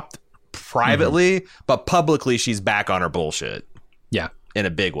stopped privately, but publicly she's back on her bullshit. Yeah, in a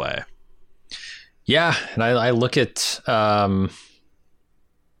big way. Yeah, and I look at. I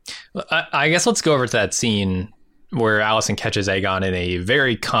guess let's go over to that scene where Alicent catches Aegon in a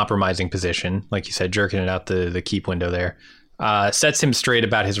very compromising position, like you said, jerking it out the keep window there. Sets him straight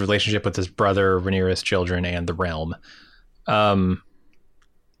about his relationship with his brother, Rhaenyra's children, and the realm.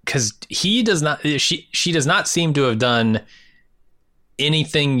 Because she does not seem to have done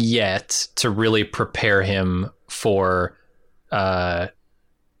anything yet to really prepare him for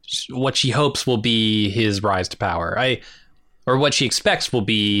what she hopes will be his rise to power. Or what she expects will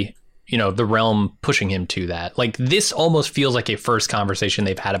be, the realm pushing him to that. Like, this almost feels like a first conversation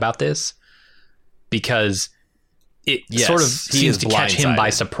they've had about this, because it sort of seems to catch him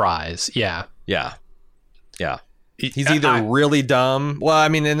by surprise. Yeah. Yeah. Yeah. He's either really dumb. Well, I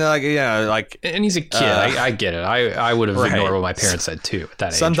mean, and and he's a kid. I get it. I would have ignored what my parents said too at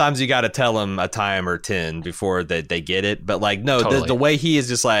that age. Sometimes you got to tell them a time or 10 before they get it. But no, totally. the way he is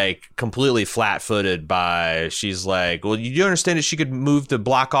just completely flat-footed by, she's like, well, you do understand that she could move to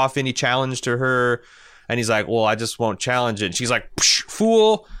block off any challenge to her, and he's like, well, I just won't challenge it. And she's like,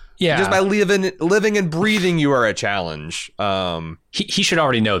 fool. Yeah. Just by living and breathing, you are a challenge. He should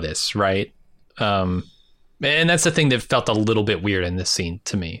already know this, right? And that's the thing that felt a little bit weird in this scene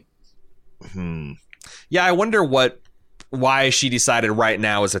to me. Yeah, I wonder why she decided right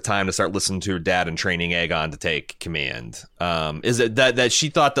now is the time to start listening to her dad and training Aegon to take command. Is it that she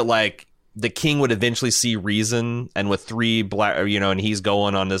thought that the king would eventually see reason, and with 3 black, and he's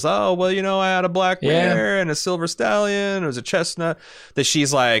going on this, I had a black mare and a silver stallion, it was a chestnut, that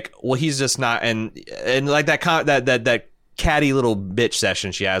she's like, well, he's just not, and like that catty little bitch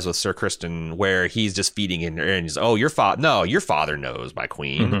session she has with Sir Criston, where he's just feeding in her, and he's, your father knows, my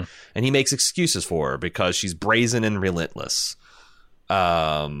queen. Mm-hmm. And he makes excuses for her because she's brazen and relentless. She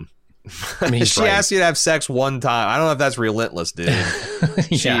asked you to have sex one time. I don't know if that's relentless, dude.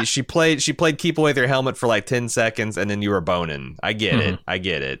 Yeah. She played keep away with your helmet for 10 seconds, and then you were boning. I get it.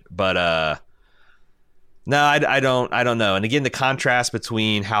 But no, I don't know. And again, the contrast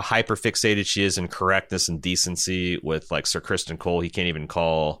between how hyper fixated she is in correctness and decency with Sir Criston Cole, he can't even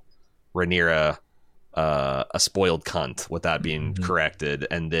call Rhaenyra a spoiled cunt without being corrected,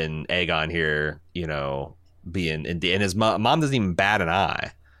 and then Aegon here, being and his mom doesn't even bat an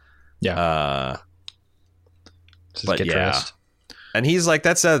eye. Yeah. But get dressed. And he's like,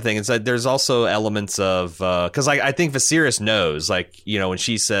 that's the other thing. It's like there's also elements of because I think Viserys knows, when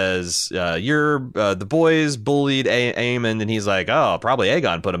she says the boys bullied Aemon, and he's like, oh, probably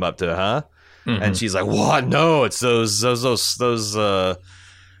Aegon put him up to it, huh? Mm-hmm. And she's like, what? No, it's those kids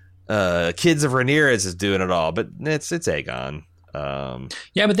of Rhaenyra's is doing it all, but it's Aegon.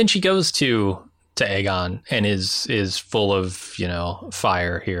 Yeah, but then she goes to Aegon and is full of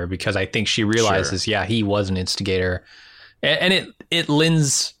fire here, because I think she realizes, he was an instigator. And it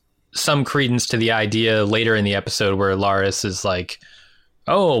lends some credence to the idea later in the episode where Larys is like,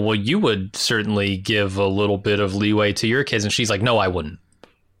 oh, well, you would certainly give a little bit of leeway to your kids. And she's like, no, I wouldn't.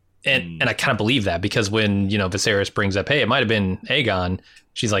 And I kind of believe that, because when, Viserys brings up, hey, it might have been Aegon,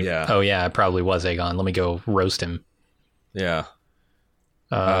 she's like, oh, yeah, it probably was Aegon. Let me go roast him. Yeah.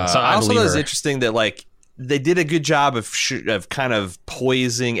 So I also thought it was interesting that, they did a good job of kind of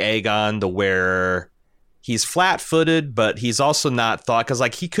poising Aegon to where he's flat-footed, but he's also not thought, because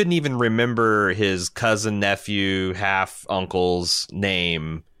he couldn't even remember his cousin, nephew, half uncle's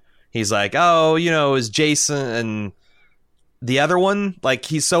name. He's like, oh, is Jason and the other one.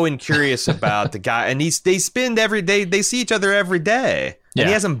 He's so incurious about the guy, and they spend every day, they see each other every day, and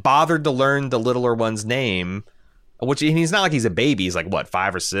he hasn't bothered to learn the littler one's name. And he's not like he's a baby. He's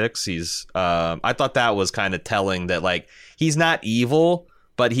 5 or 6. He's I thought that was kind of telling that he's not evil,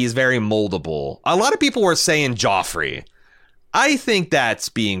 but he's very moldable. A lot of people were saying Joffrey. I think that's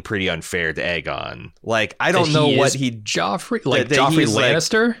being pretty unfair to Aegon. I don't know what Joffrey, Joffrey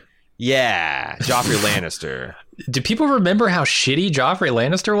Lannister? Yeah, Joffrey Lannister. Do people remember how shitty Joffrey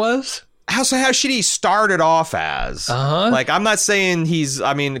Lannister was? How shitty he started off as. Uh-huh. I'm not saying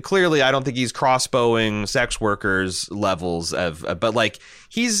clearly I don't think he's crossbowing sex workers levels of, but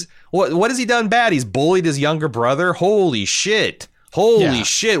he's, what has he done bad? He's bullied his younger brother? Holy shit.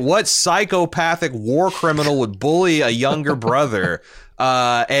 Shit. What psychopathic war criminal would bully a younger brother?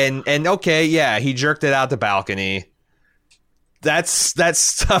 And okay, yeah, he jerked it out the balcony. That's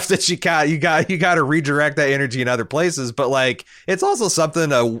stuff that you got to redirect that energy in other places. But it's also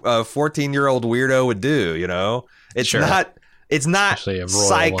something a 14-year-old weirdo would do. It's not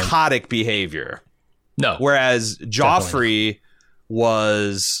psychotic behavior. No. Whereas Joffrey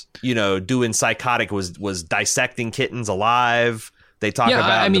was doing psychotic, was dissecting kittens alive. They talk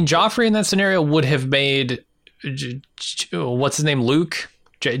about Joffrey in that scenario would have made what's his name, Luke,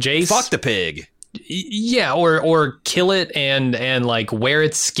 Jace. Fuck the pig. Yeah, or kill it and like wear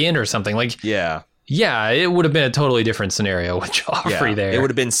its skin or something. Like yeah, it would have been a totally different scenario with Joffrey there. It would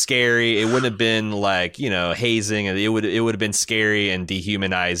have been scary. It wouldn't have been like, hazing. It would have been scary and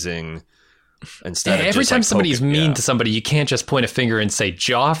dehumanizing. Instead of every just, time like, somebody's mean to somebody, you can't just point a finger and say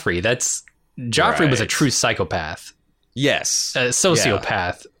Joffrey. Joffrey was a true psychopath. Yes. A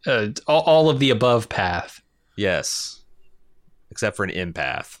sociopath. All of the above path. Yes. Except for an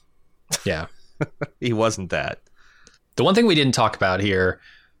empath. Yeah. He wasn't that. The one thing we didn't talk about here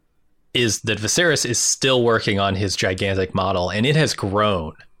is that Viserys is still working on his gigantic model, and it has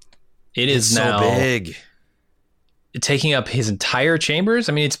grown. It's now so big. Taking up his entire chambers.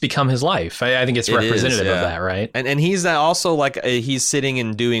 I mean, it's become his life. I think it's representative of that, right? And he's also like he's sitting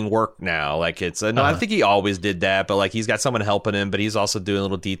and doing work now. Like it's I think he always did that, but like he's got someone helping him, but he's also doing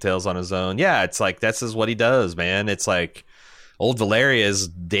little details on his own. Yeah, it's like this is what he does, man. It's like Old Valyria is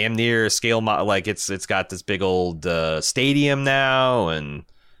damn near scale. Like it's got this big old stadium now, and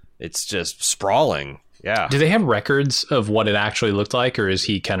it's just sprawling. Yeah. Do they have records of what it actually looked like, or is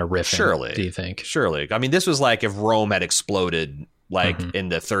he kind of riffing? Surely. Do you think? Surely. I mean, this was like if Rome had exploded in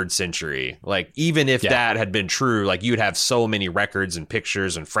the 3rd century. Like even if that had been true, like you'd have so many records and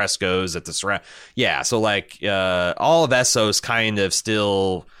pictures and frescoes at the surround. Yeah. So like all of Essos kind of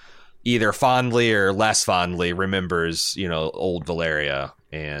still either fondly or less fondly remembers, Old Valyria.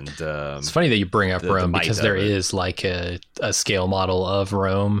 And it's funny that you bring up Rome because there is like a scale model of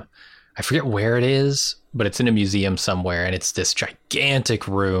Rome. I forget where it is, but it's in a museum somewhere, and it's this gigantic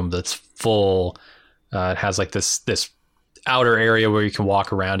room that's full. It has like this outer area where you can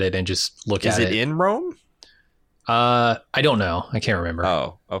walk around it and just look at it. Is it in Rome? I don't know. I can't remember.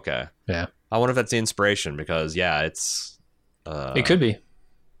 Oh, okay. Yeah. I wonder if that's the inspiration because, it's... it could be.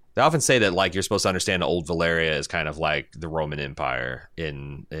 They often say that like you're supposed to understand Old Valyria is kind of like the Roman Empire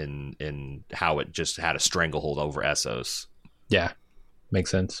in how it just had a stranglehold over Essos. Yeah,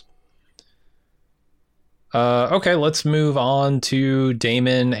 makes sense. Okay, let's move on to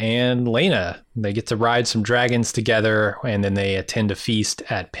Daemon and Laena. They get to ride some dragons together, and then they attend a feast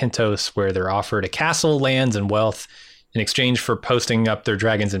at Pentos where they're offered a castle, lands, and wealth in exchange for posting up their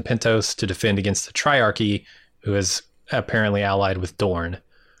dragons in Pentos to defend against the Triarchy, who is apparently allied with Dorne.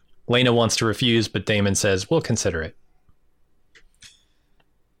 Laena wants to refuse, but Daemon says, we'll consider it.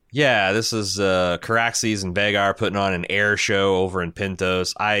 Yeah, this is Caraxes and Vhagar putting on an air show over in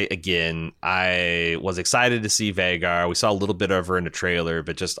Pentos. I was excited to see Vhagar. We saw a little bit of her in the trailer,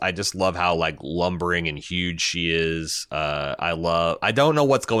 but I just love how like lumbering and huge she is. I don't know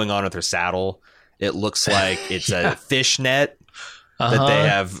what's going on with her saddle. It looks like it's a fishnet that they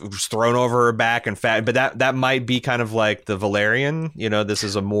have thrown over her back and fat, but that might be kind of like the Valerian. This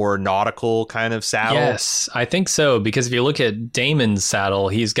is a more nautical kind of saddle. Yes, I think so, because if you look at Daemon's saddle,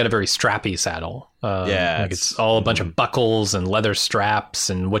 he's got a very strappy saddle. It's all a bunch of buckles and leather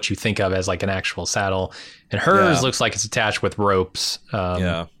straps and what you think of as like an actual saddle. And hers looks like it's attached with ropes,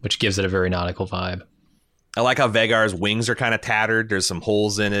 which gives it a very nautical vibe. I like how Vhagar's wings are kind of tattered. There's some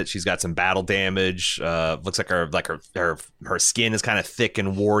holes in it. She's got some battle damage. Looks like her skin is kind of thick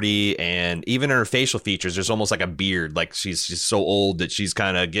and warty, and even her facial features, there's almost like a beard. Like she's just so old that she's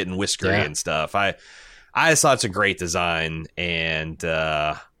kind of getting whiskery and stuff. I just thought it's a great design, and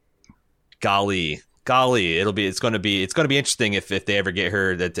golly, it's going to be interesting if they ever get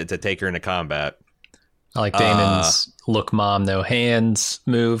her to take her into combat. I like Daemon's look mom, no hands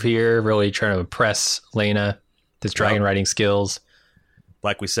move here, really trying to impress Laena, his dragon riding skills.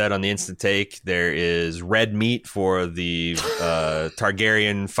 Like we said on the Instant Take, there is red meat for the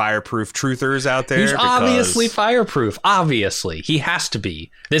Targaryen fireproof truthers out there. He's obviously fireproof. Obviously. He has to be.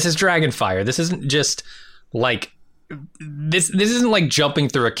 This is dragon fire. This isn't just like... This isn't like jumping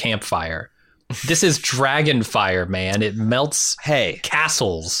through a campfire. This is dragon fire, man. It melts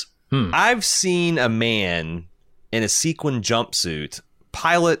castles. I've seen a man in a sequin jumpsuit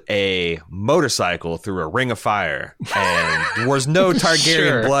pilot a motorcycle through a ring of fire, and there was no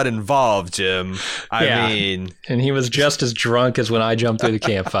Targaryen blood involved, Jim. I mean... And he was just as drunk as when I jumped through the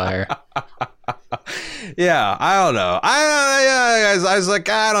campfire. Yeah, I don't know. I was like,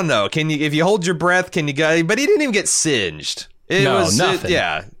 I don't know. If you hold your breath, can you go? But he didn't even get singed.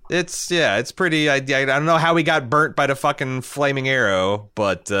 Nothing. It's pretty. I don't know how he got burnt by the fucking flaming arrow,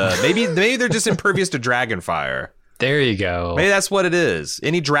 but maybe they're just impervious to dragon fire. There you go. Maybe that's what it is.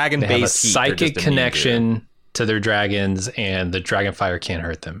 Any dragon-based heat, psychic connection to their dragons, and the dragon fire can't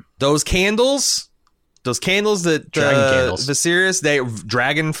hurt them. Those candles that dragon candles. Viserys, they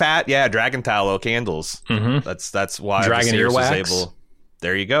dragon fat, dragon tallow candles. Mm-hmm. That's why dragon Viserys earwax. was able.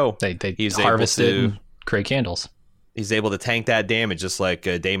 There you go. He's harvested and create candles. He's able to tank that damage just like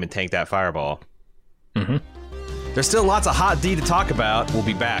Daemon tanked that fireball. Mm-hmm. There's still lots of Hot D to talk about. We'll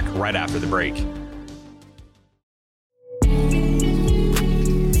be back right after the break.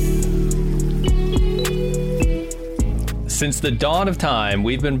 Since the dawn of time,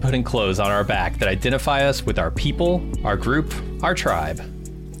 we've been putting clothes on our back that identify us with our people, our group, our tribe.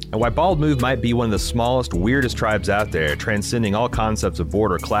 And while Bald Move might be one of the smallest, weirdest tribes out there, transcending all concepts of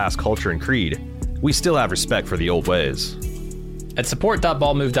border, class, culture, and creed, we still have respect for the old ways. At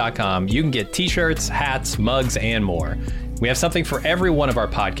support.baldmove.com, you can get t-shirts, hats, mugs, and more. We have something for every one of our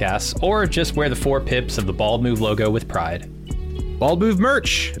podcasts, or just wear the 4 pips of the Bald Move logo with pride. Bald Move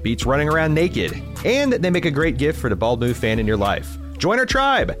merch beats running around naked, and they make a great gift for the Bald Move fan in your life. Join our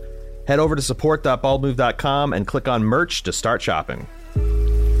tribe. Head over to support.baldmove.com and click on merch to start shopping.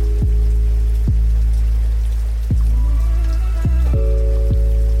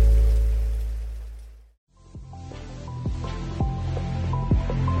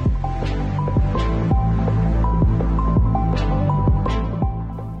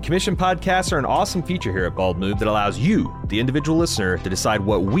 Commission podcasts are an awesome feature here at Bald Move that allows you, the individual listener, to decide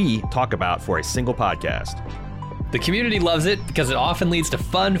what we talk about for a single podcast. The community loves it because it often leads to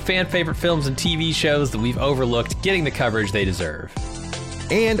fun, fan-favorite films and TV shows that we've overlooked getting the coverage they deserve.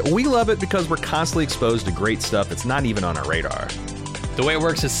 And we love it because we're constantly exposed to great stuff that's not even on our radar. The way it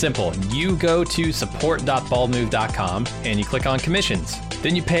works is simple. You go to support.baldmove.com and you click on commissions.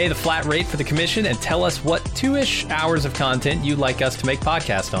 Then you pay the flat rate for the commission and tell us what 2-ish hours of content you'd like us to make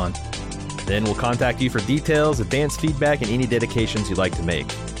podcast on. Then we'll contact you for details, advanced feedback, and any dedications you'd like to make.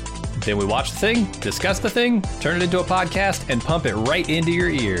 Then we watch the thing, discuss the thing, turn it into a podcast, and pump it right into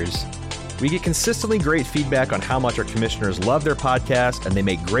your ears. We get consistently great feedback on how much our commissioners love their podcast, and they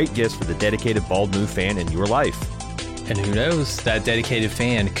make great gifts for the dedicated Bald Move fan in your life. And who knows, that dedicated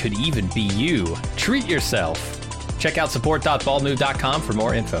fan could even be you. Treat yourself. Check out support.baldmove.com for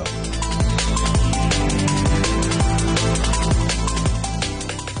more info.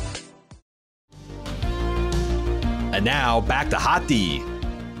 And now, back to Hot D.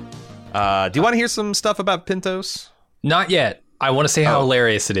 Do you want to hear some stuff about Pentos? Not yet. I want to say how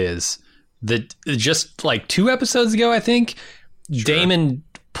hilarious it is. Just like 2 episodes ago, I think, sure, Damon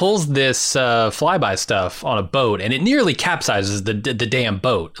pulls this flyby stuff on a boat, and it nearly capsizes the damn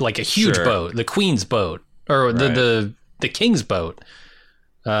boat, like a huge boat, the Queen's boat. Or the King's boat.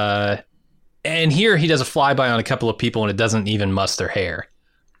 And here he does a flyby on a couple of people and it doesn't even muss their hair,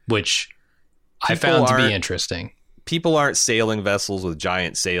 which I found to be interesting. People aren't sailing vessels with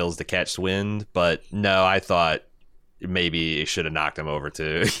giant sails to catch wind, but no, I thought maybe it should have knocked him over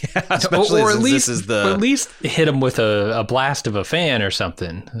too. Yeah, especially or at least hit him with a blast of a fan or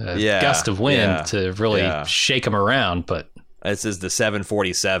something, gust of wind to really shake him around. But this is the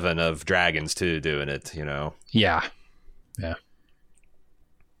 747 of Dragons 2 doing it, you know? Yeah.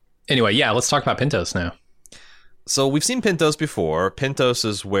 Anyway, let's talk about Pentos now. So we've seen Pentos before. Pentos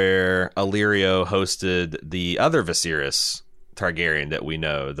is where Illyrio hosted the other Viserys Targaryen that we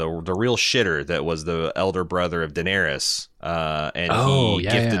know, the real shitter that was the elder brother of Daenerys. And he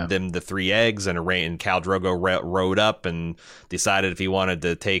gifted them the 3 eggs, and Khal Drogo rode up and decided if he wanted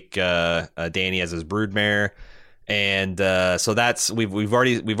to take Dany as his broodmare. And so that's we've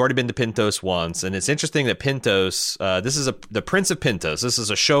already been to Pentos once, and it's interesting that Pentos, this is the Prince of Pentos. This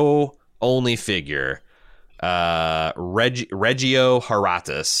is a show only figure, Reggio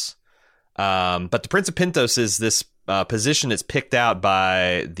Haratus. But the Prince of Pentos is this position that's picked out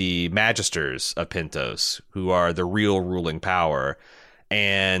by the Magisters of Pentos, who are the real ruling power.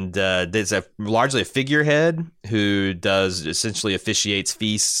 And there's largely a figurehead who essentially officiates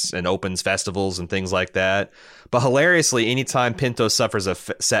feasts and opens festivals and things like that. But hilariously, anytime Pentos suffers a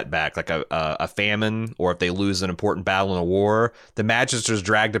setback, like a famine, or if they lose an important battle in a war, the Magisters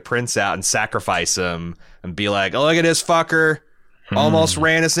drag the prince out and sacrifice him and be like, "Oh, look at this fucker. Almost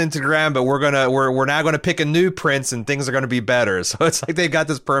ran us into the ground, but we're now gonna pick a new prince and things are gonna be better." So it's like they've got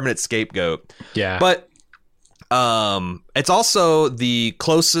this permanent scapegoat. Yeah. But it's also the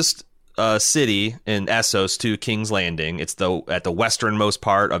closest city in Essos to King's Landing. It's at the westernmost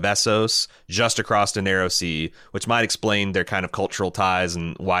part of Essos, just across the Narrow Sea, which might explain their kind of cultural ties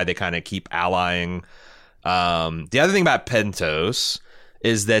and why they kind of keep allying. The other thing about Pentos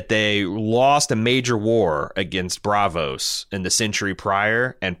is that they lost a major war against Braavos in the century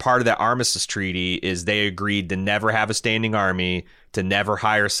prior, and part of that armistice treaty is they agreed to never have a standing army, to never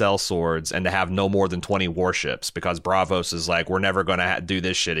hire sellswords, and to have no more than 20 warships, because Braavos is like, we're never going to do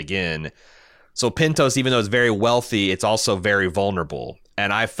this shit again. So Pentos, even though it's very wealthy, it's also very vulnerable.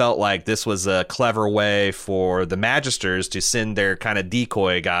 And I felt like this was a clever way for the Magisters to send their kind of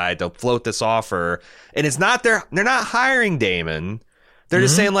decoy guy to float this offer. And it's not they're not hiring Daemon. They're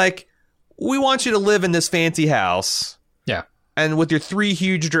just saying, like, we want you to live in this fancy house. Yeah. And with your 3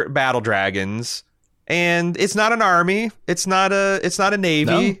 huge battle dragons, and it's not an army, it's not a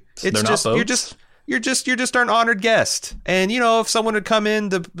navy. No, it's just you're just an honored guest. And if someone would come in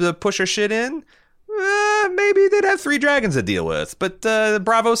to push our shit in, maybe they'd have 3 dragons to deal with. But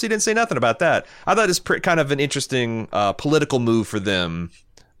Braavosi didn't say nothing about that. I thought it's kind of an interesting political move for them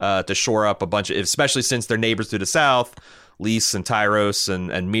to shore up a bunch of, especially since their neighbors to the south, Lys and Tyros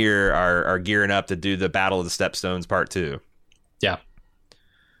and Myr are gearing up to do the Battle of the Stepstones Part 2. Yeah.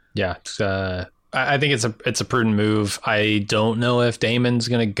 Yeah. I think it's a prudent move. I don't know if Daemon's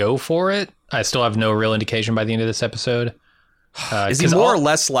going to go for it. I still have no real indication by the end of this episode. Is he more or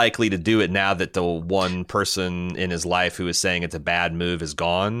less likely to do it now that the one person in his life who is saying it's a bad move is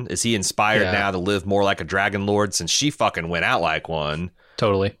gone? Is he inspired now to live more like a dragon lord since she fucking went out like one?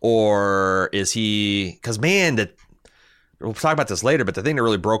 Totally. Or is he... Because, man, we'll talk about this later, but the thing that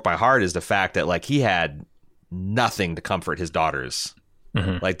really broke my heart is the fact that like he had nothing to comfort his daughters.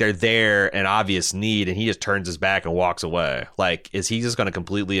 Mm-hmm. Like they're there in obvious need, and he just turns his back and walks away. Like, is he just going to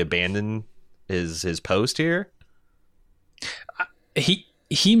completely abandon his post here?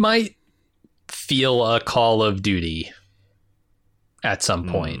 He might feel a call of duty at some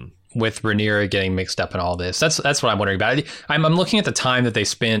point with Rhaenyra getting mixed up in all this. That's what I'm wondering about. I'm looking at the time that they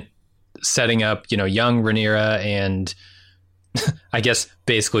spent setting up, young Rhaenyra and I guess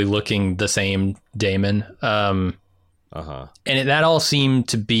basically looking the same Daemon. And that all seemed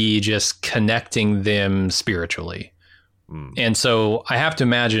to be just connecting them spiritually. And so I have to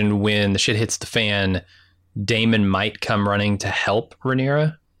imagine when the shit hits the fan, Daemon might come running to help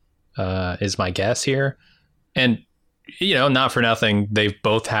Rhaenyra, is my guess here. And, not for nothing, they've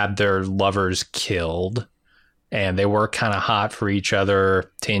both had their lovers killed, and they were kind of hot for each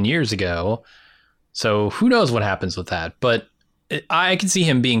other 10 years ago. So who knows what happens with that? But I can see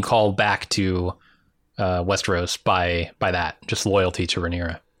him being called back to Westeros by that, just loyalty to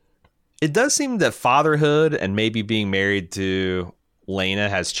Rhaenyra. It does seem that fatherhood and maybe being married to Laena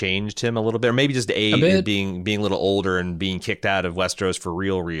has changed him a little bit, or maybe just age and being a little older and being kicked out of Westeros for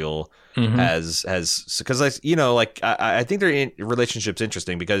real has because I think their relationship's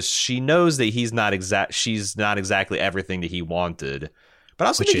interesting because she knows that she's not exactly everything that he wanted, but I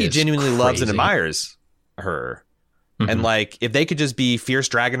also think he genuinely loves and admires her. And like, if they could just be fierce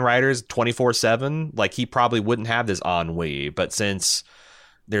dragon riders 24/7, like he probably wouldn't have this ennui. But since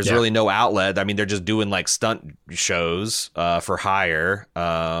there's really no outlet, I mean, they're just doing like stunt shows for hire.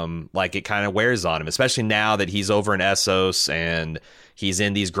 Like it kind of wears on him, especially now that he's over in Essos and he's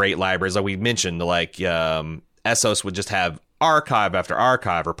in these great libraries. Like we mentioned, like Essos would just have archive after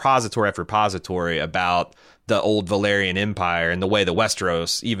archive, repository after repository about the old Valyrian Empire and the way the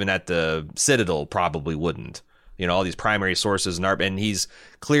Westeros, even at the Citadel, probably wouldn't. All these primary sources, and he's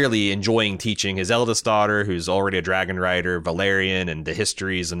clearly enjoying teaching his eldest daughter, who's already a dragon rider, Valyrian, and the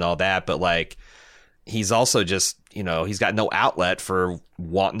histories and all that. But like, he's also just, he's got no outlet for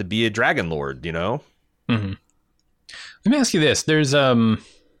wanting to be a dragon lord, Let me ask you this. There's a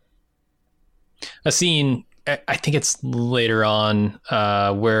scene, I think it's later on,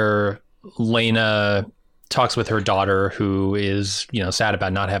 where Laena talks with her daughter, who is, sad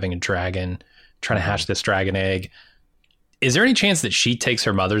about not having a dragon, trying to hatch this dragon egg. Is there any chance that she takes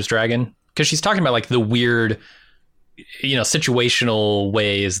her mother's dragon? Because she's talking about like the weird, situational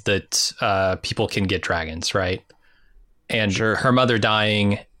ways that people can get dragons, right? And her mother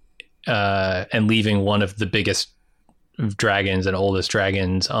dying and leaving one of the biggest dragons and oldest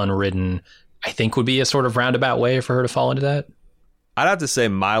dragons unridden, I think would be a sort of roundabout way for her to fall into that. I'd have to say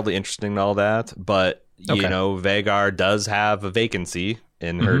mildly interesting and all that, but Vhagar does have a vacancy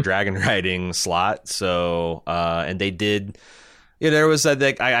in her dragon riding slot. So, and they did, there was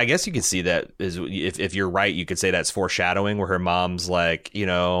I guess you could see that is if you're right, you could say that's foreshadowing where her mom's like,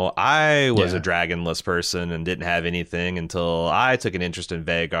 I was a dragonless person and didn't have anything until I took an interest in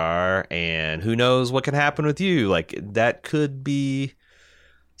Vhagar, and who knows what can happen with you. Like that could be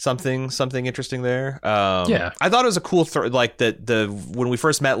something interesting there. I thought it was a cool, when we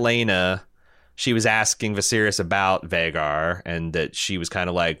first met Laena, she was asking Viserys about Vhagar, and that she was kind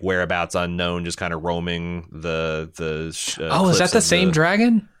of like whereabouts unknown, just kind of roaming the is that the same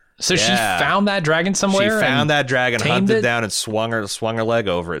dragon? So she found that dragon somewhere? She found that dragon, hunted it down, and swung her leg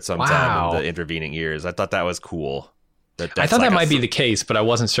over it sometime in the intervening years. I thought that was cool. I thought that might be the case, but I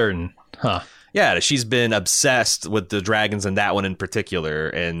wasn't certain. Huh. Yeah, she's been obsessed with the dragons and that one in particular,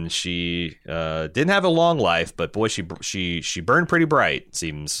 and she didn't have a long life, but boy, she burned pretty bright, it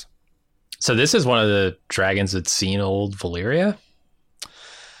seems. So this is one of the dragons that's seen old Valyria?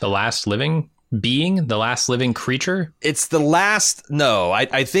 The last living being, the last living creature? It's the last. No,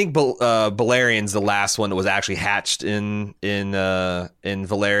 I think Balerian's the last one that was actually hatched in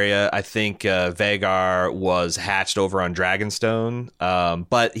Valeria. I think Vhagar was hatched over on Dragonstone.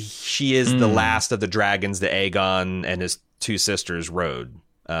 But she is the last of the dragons that Aegon and his two sisters rode.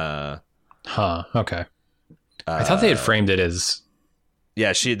 Okay. I thought they had framed it as.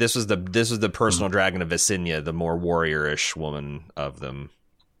 Yeah, this was the personal dragon of Visenya, the more warrior-ish woman of them.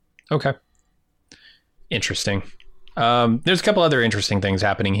 Okay. Interesting. There's a couple other interesting things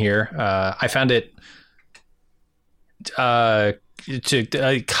happening here. I found it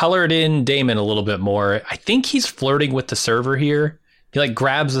to colored in Daemon a little bit more. I think he's flirting with the server here. He like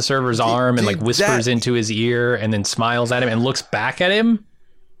grabs the server's arm and like whispers into his ear and then smiles at him and looks back at him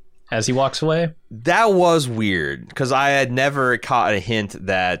as he walks away. That was weird because I had never caught a hint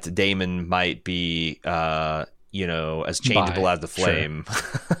that Daemon might be, as changeable as the flame.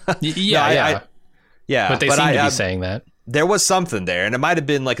 Sure. Yeah. But they seem to be saying that. There was something there, and it might have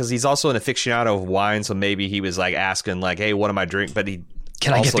been like because he's also an aficionado of wine, so maybe he was like asking like, "Hey, what am I drink?" But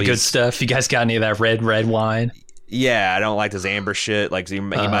can I get the good stuff? You guys got any of that red wine? Yeah, I don't like this amber shit. Like he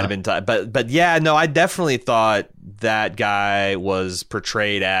might have been, but yeah, no, I definitely thought that guy was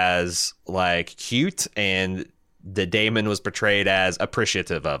portrayed as like cute, and the Daemon was portrayed as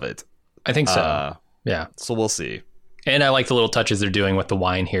appreciative of it. I think so. Yeah, so we'll see. And I like the little touches they're doing with the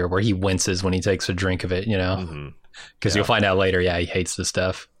wine here, where he winces when he takes a drink of it. Because you'll find out later, he hates the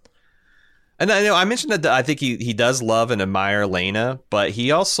stuff. And I know I mentioned that I think he does love and admire Laena, but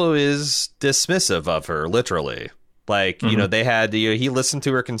he also is dismissive of her, literally. Like, they had, he listened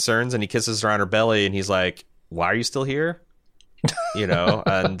to her concerns and he kisses her on her belly and he's like, why are you still here?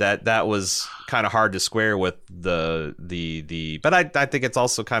 And that was kind of hard to square with but I think it's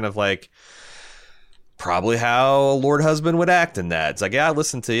also kind of like probably how a Lord husband would act in that. It's like, yeah, I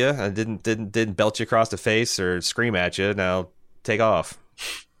listened to you. I didn't belt you across the face or scream at you. Now take off.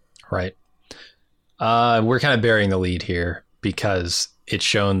 Right. We're kind of burying the lead here because it's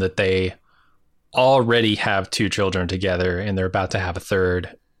shown that they already have 2 children together and they're about to have a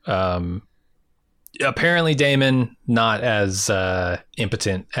third. Apparently Daemon not as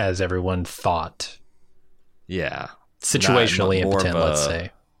impotent as everyone thought. Yeah. Situationally impotent, let's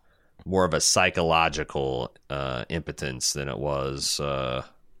say. More of a psychological impotence than it was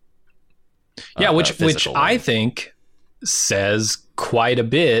which I think says quite a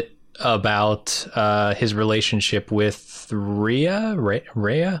bit about his relationship with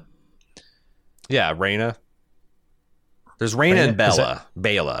Rhea? Yeah, Rhaena. There's Rhaena and Bella.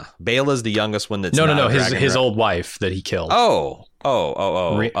 Bela's the youngest one that's no, his old wife that he killed. Oh.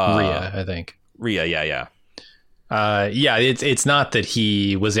 Rhea, I think. Rhea, yeah. It's not that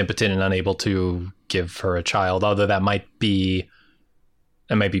he was impotent and unable to give her a child, although that might be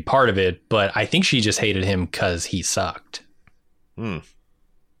part of it, but I think she just hated him because he sucked.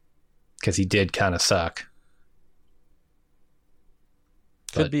 Because he did kind of suck.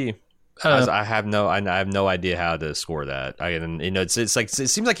 Could be. I have no idea how to score that. It's like it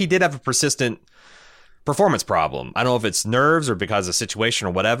seems like he did have a persistent performance problem. I don't know if it's nerves or because of situation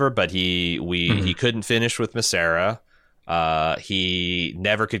or whatever, but he couldn't finish with Mysera. He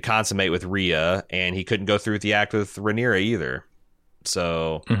never could consummate with Rhea, and he couldn't go through with the act with Rhaenyra either.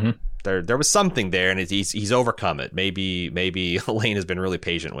 So there was something there, and he's overcome it. Maybe Elaine has been really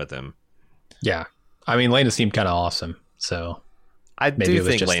patient with him. Yeah, I mean, Laena seemed kind of awesome, so. I do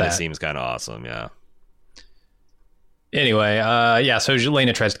think Laena seems kind of awesome, yeah. Anyway, so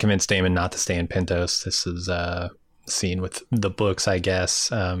Laena tries to convince Daemon not to stay in Pentos. This is a scene with the books, I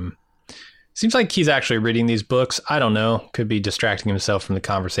guess. Seems like he's actually reading these books. I don't know. Could be distracting himself from the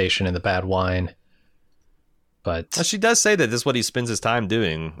conversation and the bad wine. But she does say that this is what he spends his time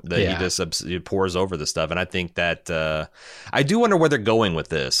doing, that he just pours over the stuff. And I think that I do wonder where they're going with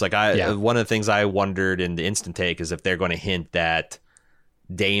this. Like one of the things I wondered in the instant take is if they're going to hint that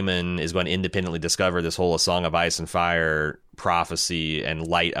Daemon is going to independently discover this whole A Song of Ice and Fire prophecy and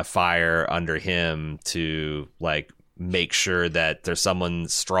light a fire under him to like make sure that there's someone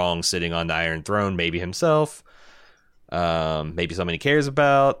strong sitting on the Iron Throne, maybe himself, maybe someone he cares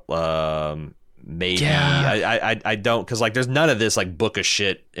about. Maybe I don't, because like there's none of this like book of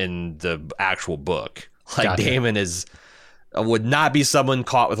shit in the actual book. Like gotcha. Daemon would not be someone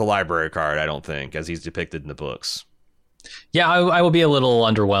caught with a library card, I don't think, as he's depicted in the books. Yeah, I will be a little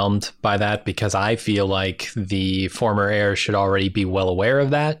underwhelmed by that because I feel like the former heir should already be well aware of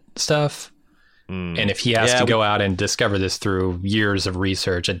that stuff. And if he has to go out and discover this through years of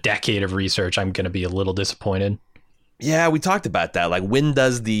research, a decade of research, I'm going to be a little disappointed. Yeah, we talked about that. Like, when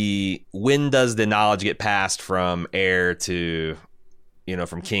does the knowledge get passed from heir to,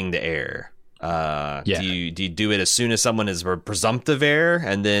 from king to heir? Do you do it as soon as someone is a presumptive heir,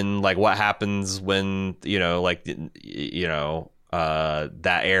 and then like what happens when that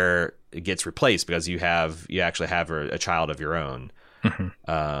heir gets replaced because you actually have a child of your own? Mm-hmm.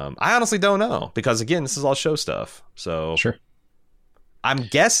 I honestly don't know, because again, this is all show stuff. So sure, I'm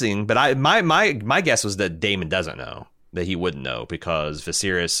guessing, but my guess was that Daemon doesn't know, that he wouldn't know, because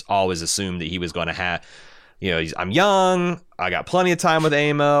Viserys always assumed that he was going to have. I'm young. I got plenty of time with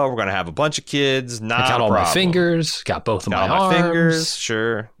Aemma. We're gonna have a bunch of kids. Not I got all my fingers. Got both of my arms. Fingers.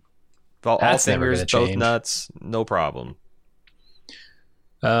 Sure. All That's fingers. Never both change. Nuts. No problem.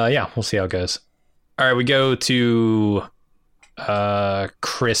 Yeah, we'll see how it goes. All right, we go to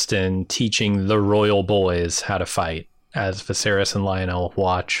Criston teaching the royal boys how to fight as Viserys and Lionel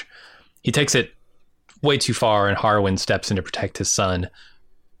watch. He takes it way too far, and Harwin steps in to protect his son.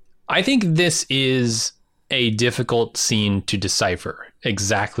 I think this is a difficult scene to decipher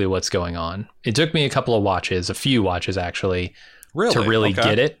exactly what's going on. It took me a few watches actually, to really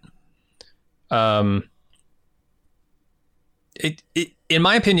get it. In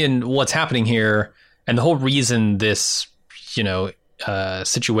my opinion, what's happening here, and the whole reason this,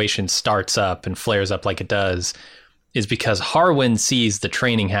 situation starts up and flares up like it does, is because Harwin sees the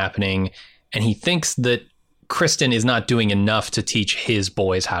training happening, and he thinks that Criston is not doing enough to teach his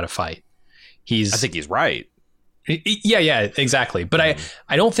boys how to fight. I think he's right. Yeah, exactly. But I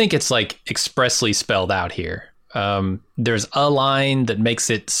don't think it's like expressly spelled out here. There's a line that makes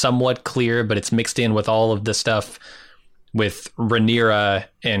it somewhat clear, but it's mixed in with all of the stuff with Rhaenyra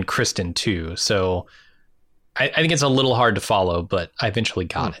and Criston too. So I think it's a little hard to follow, but I eventually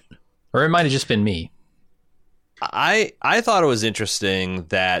got it. Or it might have just been me. I thought it was interesting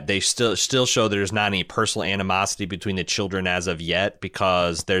that they still show there's not any personal animosity between the children as of yet,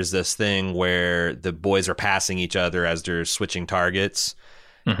 because there's this thing where the boys are passing each other as they're switching targets.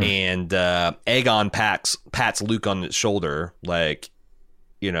 Mm-hmm. And Aegon pats Luke on the shoulder, like,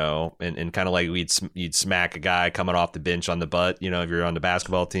 and kind of like you'd smack a guy coming off the bench on the butt, if you're on the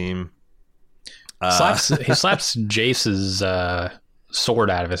basketball team. He slaps Jace's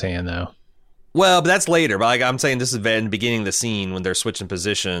sword out of his hand, though. Well, but that's later. But like I'm saying, this is in the beginning of the scene when they're switching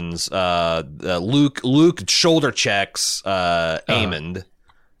positions. Luke shoulder checks Aemond,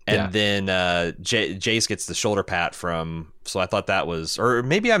 and then Jace gets the shoulder pat from. So I thought that was, or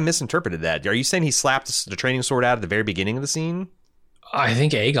maybe I misinterpreted that. Are you saying he slapped the training sword out at the very beginning of the scene? I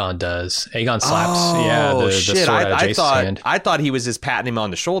think Aegon does. Aegon slaps. The sword out of Jace's hand. I thought he was just patting him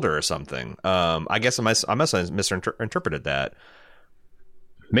on the shoulder or something. I guess I must have misinterpreted that.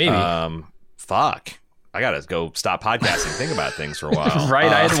 Maybe. Fuck. I gotta go stop podcasting and think about things for a while.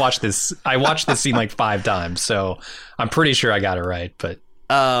 Right. I had to watch this. I watched this scene like 5 times, so I'm pretty sure I got it right. But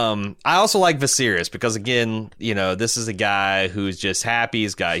I also like Viserys because, again, this is a guy who's just happy.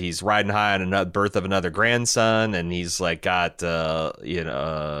 He's riding high on the birth of another grandson, and he's like got Lionel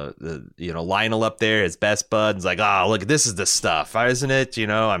up there, his best bud. He's like, oh, look, this is the stuff, isn't it?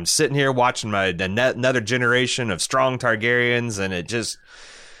 I'm sitting here watching another generation of strong Targaryens, and it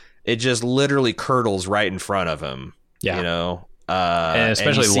just literally curdles right in front of him. Yeah. And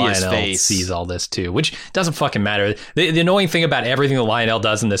especially Lionel sees all this too, which doesn't fucking matter. The annoying thing about everything that Lionel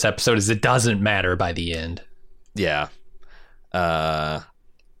does in this episode is it doesn't matter by the end. Yeah. But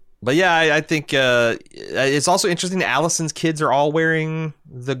yeah, I think it's also interesting that Alicent's kids are all wearing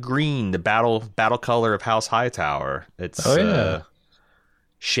the green, the battle color of House Hightower. It's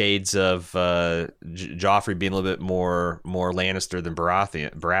shades of Joffrey being a little bit more Lannister than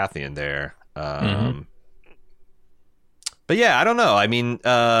Baratheon there. But yeah, I don't know. I mean,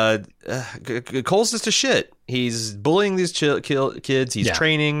 Cole's just a shit. He's bullying these kids. He's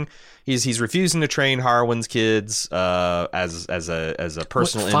training. He's refusing to train Harwin's kids as a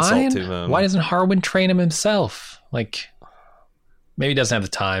personal insult to him. Why doesn't Harwin train him himself? Like, maybe he doesn't have the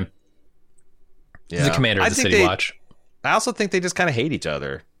time. Yeah. He's the commander of the City Watch. I also think they just kind of hate each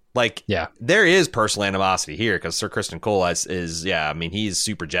other. Like, there is personal animosity here because Sir Criston Cole he's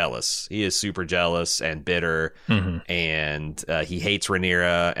super jealous. He is super jealous and bitter, and he hates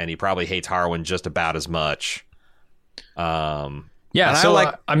Rhaenyra, and he probably hates Harwin just about as much. My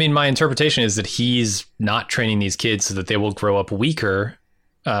interpretation is that he's not training these kids so that they will grow up weaker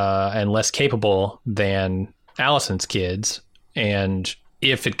and less capable than Alicent's kids. And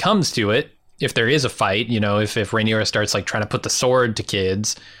if it comes to it, if there is a fight, if Rhaenyra starts like trying to put the sword to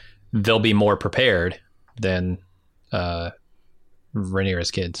kids, they'll be more prepared than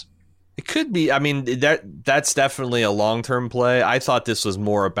Rhaenyra's kids. It could be. I mean, that's definitely a long-term play. I thought this was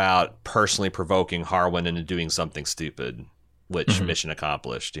more about personally provoking Harwin into doing something stupid, which mission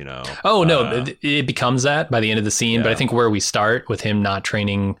accomplished, Oh, no, it becomes that by the end of the scene. But I think where we start with him not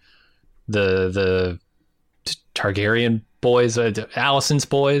training the Targaryen boys, Alicent's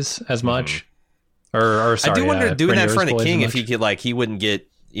boys as much. Or sorry, I do wonder doing that in front of King if he he could he wouldn't get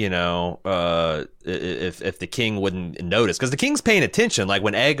if the king wouldn't notice, because the king's paying attention. Like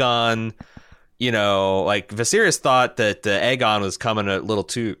when Aegon, Viserys thought that Aegon was coming a little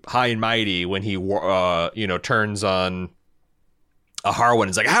too high and mighty when he turns on a Harwin.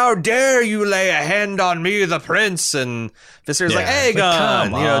 It's like, how dare you lay a hand on me, the prince? And Viserys like,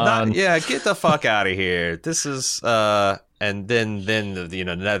 Aegon, get the fuck out of here. This is and then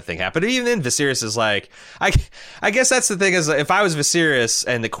another thing happened. Even then, Viserys is like, I guess that's the thing, is if I was Viserys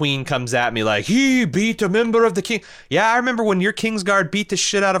and the queen comes at me like, he beat a member of the king. Yeah, I remember when your Kingsguard beat the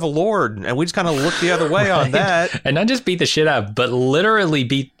shit out of a lord, and we just kind of looked the other way on that. And not just beat the shit out, but literally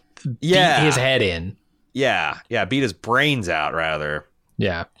beat his head in. Yeah, beat his brains out, rather.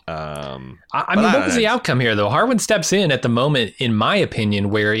 Yeah. I mean, what was the outcome here, though? Harwin steps in at the moment, in my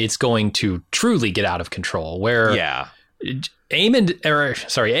opinion, where it's going to truly get out of control. Where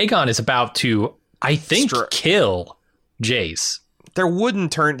Aegon is about to, I think, kill Jace. They're wooden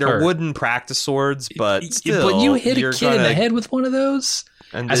practice swords, but still. But you hit a kid in the head with one of those?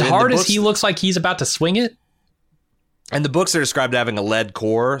 As hard as he looks like he's about to swing it? And the books are described having a lead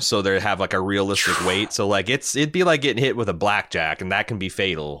core, so they have like a realistic weight. So like it'd be like getting hit with a blackjack, and that can be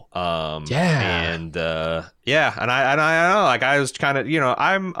fatal. And I know, like I was kind of,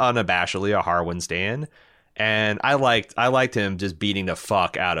 I'm unabashedly a Harwin stan, and I liked him just beating the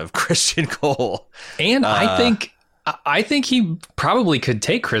fuck out of Christian Cole. And I think he probably could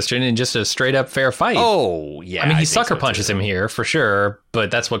take Christian in just a straight up fair fight. Oh yeah, I mean, he sucker punches him here for sure, but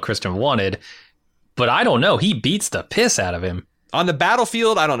that's what Christian wanted. But I don't know. He beats the piss out of him on the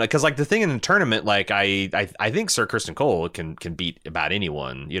battlefield. I don't know, because like the thing in the tournament, like I think Sir Christian Cole can beat about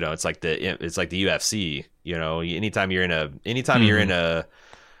anyone. It's like the UFC. Anytime you're in a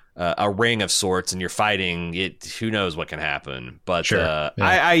ring of sorts and you're fighting it, who knows what can happen. But sure.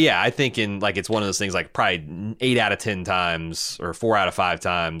 I think it's one of those things, like probably 8 out of 10 times or 4 out of 5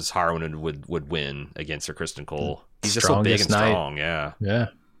 times Harwin would win against Sir Christian Cole. He's just so big and strong. Yeah.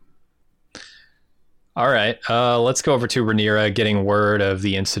 All right, let's go over to Rhaenyra getting word of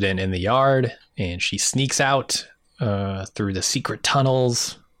the incident in the yard, and she sneaks out through the secret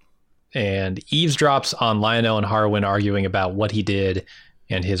tunnels and eavesdrops on Lionel and Harwin arguing about what he did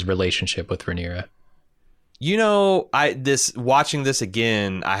and his relationship with Rhaenyra. Watching this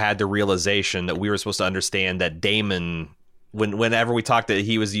again, I had the realization that we were supposed to understand that Daemon, whenever we talked that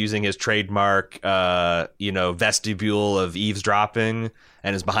he was using his trademark, vestibule of eavesdropping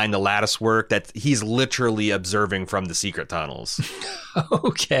and is behind the lattice work, that he's literally observing from the secret tunnels.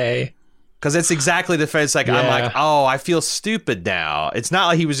 Okay. Because it's exactly the face. Like, I'm like, oh, I feel stupid now. It's not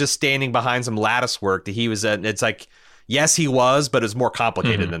like he was just standing behind some lattice work that he was at. It's like, yes, he was, but it's more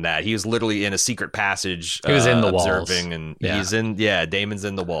complicated than that. He was literally in a secret passage. He was in the observing walls. And Daemon's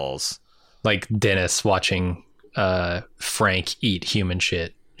in the walls. Like Dennis watching Frank eat human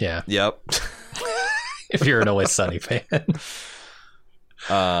shit. Yeah. Yep. If you're an Always Sunny fan.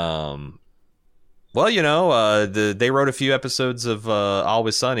 Well, they wrote a few episodes of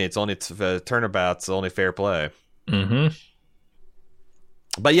Always Sunny. It's only Turnabout's only fair play. Mm-hmm.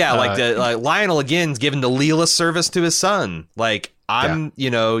 But yeah, like Lionel again's giving the Leela service to his son. Like,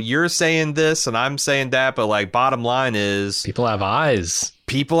 you're saying this and I'm saying that, but like bottom line is people have eyes.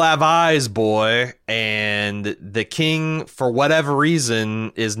 People have eyes, boy, and the king, for whatever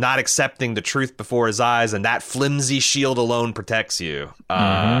reason, is not accepting the truth before his eyes, and that flimsy shield alone protects you.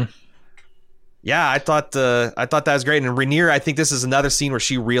 Yeah, I thought that was great. And Rhaenyra, I think this is another scene where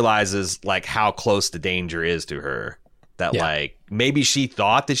she realizes like how close the danger is to her. That like maybe she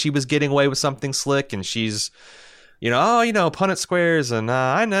thought that she was getting away with something slick, and she's, Punnett Squares, and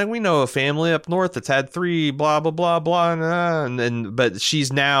I know we know a family up north that's had 3 blah blah blah blah, but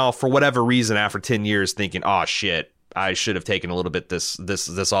she's now, for whatever reason, after 10 years, thinking, oh shit, I should have taken a little bit this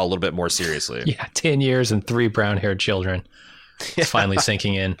all a little bit more seriously. Yeah, 10 years and 3 brown-haired children. It's finally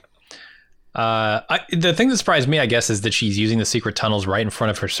sinking in. The thing that surprised me, I guess, is that she's using the secret tunnels right in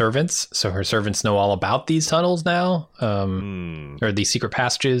front of her servants. So her servants know all about these tunnels now, or these secret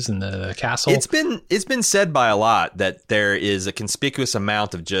passages in the castle. It's been said by a lot that there is a conspicuous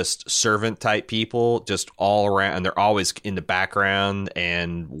amount of just servant type people just all around, and they're always in the background.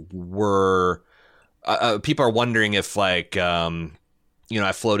 And people are wondering if like,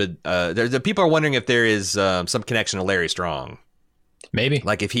 I floated. The people are wondering if there is some connection to Larry Strong. Maybe,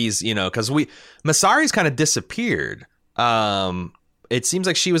 like if he's, because Masari's kind of disappeared. It seems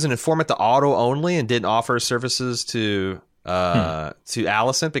like she was an informant to Otto only and didn't offer services to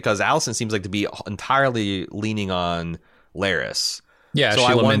Alicent, because Alicent seems like to be entirely leaning on Larys. Yeah, so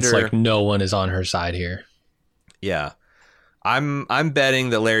she laments like no one is on her side here. Yeah. I'm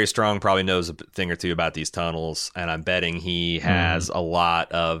betting that Larry Strong probably knows a thing or two about these tunnels, and I'm betting he has a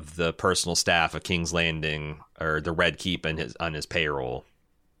lot of the personal staff of King's Landing or the Red Keep on his payroll.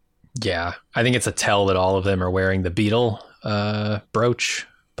 Yeah, I think it's a tell that all of them are wearing the beetle brooch,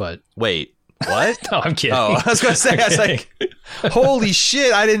 but... Wait, what? No, I'm kidding. Oh, I was going to say, I was like, holy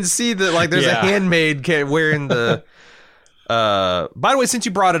shit, I didn't see that, like, there's a handmaid wearing the... by the way, since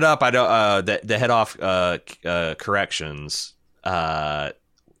you brought it up, I don't. The head off corrections.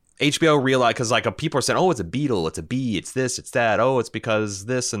 HBO realized because like people are saying, "Oh, it's a beetle, it's a bee, it's this, it's that." Oh, it's because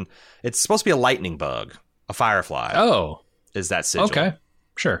this, and it's supposed to be a lightning bug, a firefly. Oh, is that sigil? Okay,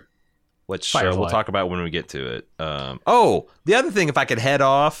 sure. Which we'll talk about when we get to it. The other thing, if I could head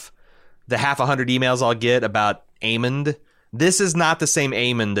off the 100 emails I'll get about Aemond, this is not the same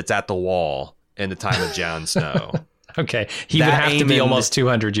Aemond that's at the wall in the time of Jon Snow. Okay, he would have to be almost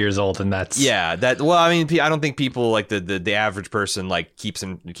 200 years old, and that's Well, I mean, I don't think people like the average person like keeps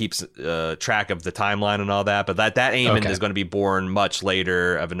track of the timeline and all that. But that Aemond is going to be born much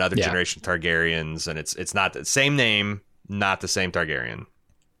later of another generation of Targaryens, and it's not the same name, not the same Targaryen.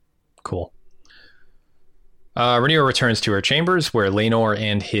 Cool. Rhaenyra returns to her chambers, where Laenor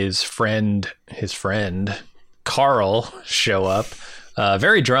and his friend Carl show up.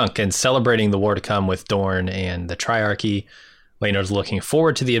 Very drunk and celebrating the war to come with Dorne and the Triarchy. Laenor's looking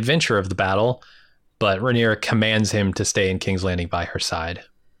forward to the adventure of the battle, but Rhaenyra commands him to stay in King's Landing by her side.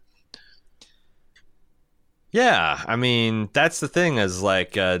 Yeah, I mean, that's the thing is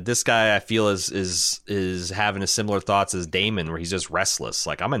like this guy I feel is having a similar thoughts as Daemon, where he's just restless.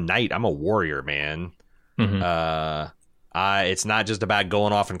 Like, I'm a knight, I'm a warrior, man. Mm-hmm. It's not just about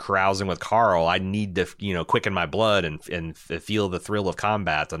going off and carousing with Carl. I need to, quicken my blood and feel the thrill of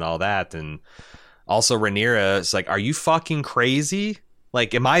combat and all that. And also Rhaenyra is like, are you fucking crazy?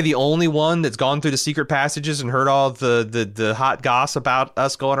 Like, am I the only one that's gone through the secret passages and heard all the hot gossip about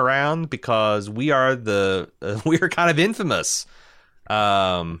us going around? Because we are we are kind of infamous.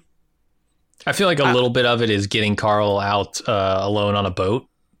 I feel like a little bit of it is getting Carl out alone on a boat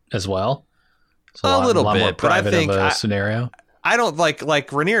as well. So a little bit, more private, but I think of a scenario. I don't like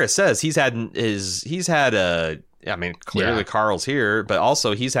Rhaenyra says he's had clearly Carl's here, but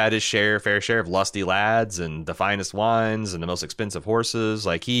also he's had his fair share of lusty lads and the finest wines and the most expensive horses.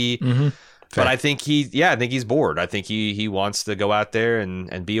 Like but I think he's bored. I think he wants to go out there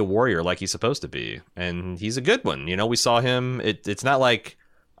and be a warrior like he's supposed to be, and he's a good one. We saw him. It's not like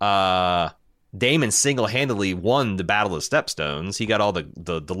Daemon single-handedly won the Battle of Stepstones. He got all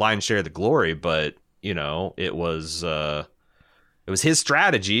the lion's share of the glory, but it was his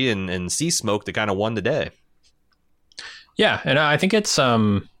strategy and Sea Smoke that kind of won the day. Yeah, and I think it's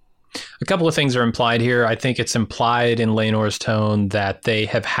a couple of things are implied here. I think it's implied in Laenor's tone that they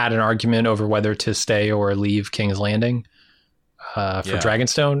have had an argument over whether to stay or leave King's Landing for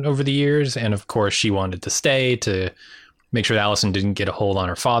Dragonstone over the years, and of course she wanted to stay to make sure that Alicent didn't get a hold on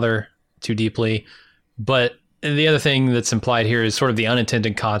her father too deeply. But the other thing that's implied here is sort of the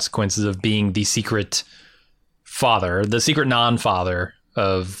unintended consequences of being the secret father, the secret non-father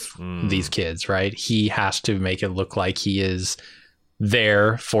of these kids, right? He has to make it look like he is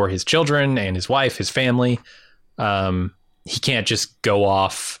there for his children and his wife, his family. He can't just go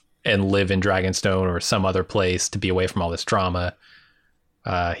off and live in Dragonstone or some other place to be away from all this drama.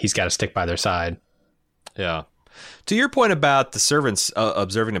 He's got to stick by their side. Yeah. To your point about the servants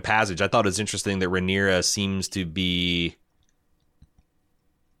observing the passage, I thought it was interesting that Rhaenyra seems to be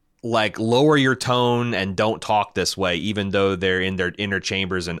like, lower your tone and don't talk this way, even though they're in their inner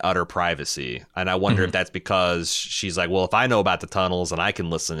chambers in utter privacy. And I wonder if that's because she's like, well, if I know about the tunnels and I can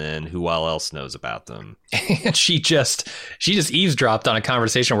listen in, who else knows about them? And she just eavesdropped on a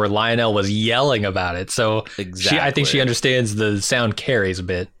conversation where Lionel was yelling about it. So I think she understands the sound carries a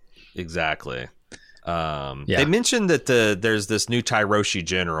bit. Exactly. They mentioned that there's this new Tyroshi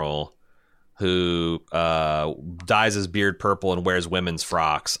general who dyes his beard purple and wears women's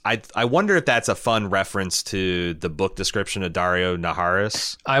frocks. I wonder if that's a fun reference to the book description of Dario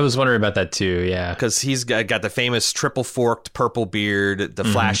Naharis. I was wondering about that too, yeah. Because he's got the famous triple forked purple beard, the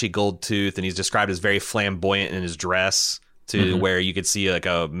flashy gold tooth, and he's described as very flamboyant in his dress. To where you could see like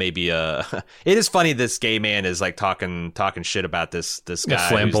it is funny this gay man is like talking shit about this guy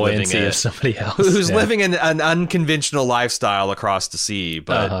flamboyancy of somebody else who's living in an unconventional lifestyle across the sea,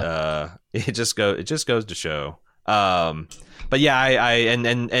 but it just goes to show. But yeah,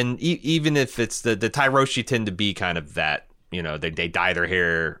 even if it's the Tyroshi tend to be kind of that, they dye their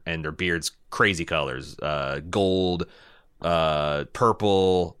hair and their beards crazy colors, gold,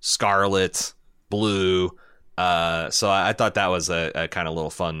 purple, scarlet, blue. So I thought that was a kind of little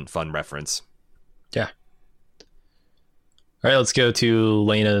fun reference. Yeah. All right, let's go to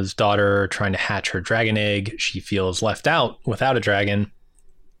Lena's daughter trying to hatch her dragon egg. She feels left out without a dragon,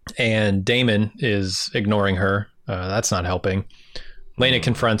 and Daemon is ignoring her. That's not helping. Lena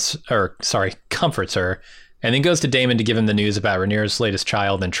comforts her, and then goes to Daemon to give him the news about Rhaenyra's latest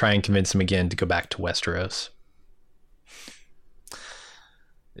child and try and convince him again to go back to Westeros.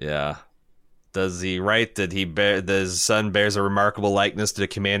 Yeah. Does he write that his son bears a remarkable likeness to the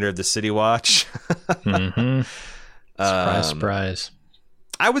commander of the City Watch? Mm-hmm. Surprise.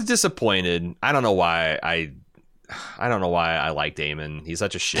 I was disappointed. I don't know why I like Daemon. He's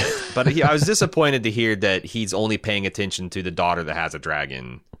such a shit. But I was disappointed to hear that he's only paying attention to the daughter that has a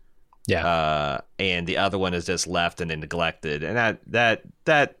dragon. Yeah. And the other one is just left and neglected. And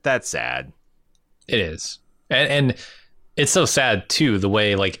that's sad. It is. And it's so sad too, the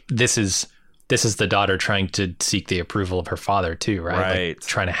way like this is the daughter trying to seek the approval of her father too, right? Right. Like,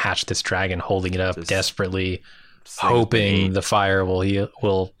 trying to hatch this dragon, holding it up desperately, hoping the fire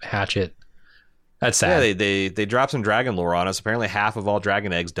will hatch it. That's sad. Yeah, they dropped some dragon lore on us. Apparently half of all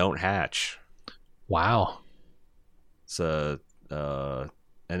dragon eggs don't hatch. Wow. So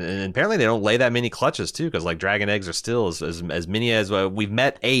and apparently they don't lay that many clutches too, because like dragon eggs are still as many as we've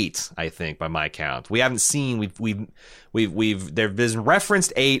met 8, I think, by my count. We haven't seen we've there've been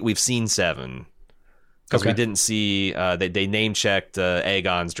referenced 8. We've seen 7 because we didn't see they name checked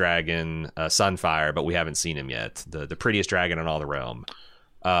Aegon's dragon Sunfire, but we haven't seen him yet. The prettiest dragon in all the realm.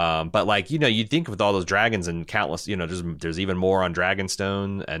 But like you'd think with all those dragons and countless, there's even more on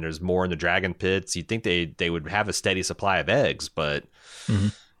Dragonstone and there's more in the dragon pits. You'd think they would have a steady supply of eggs, but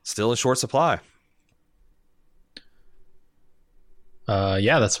still in short supply.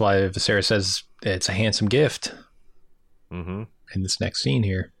 Yeah, that's why Viserys says it's a handsome gift. In this next scene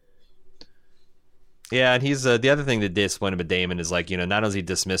here. Yeah, and he's the other thing that disappointed with Daemon is like not only is he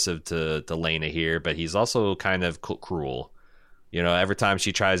dismissive to Lena here, but he's also kind of cruel. Every time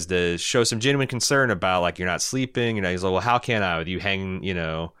she tries to show some genuine concern about like you're not sleeping, he's like, well, how can I with you hanging,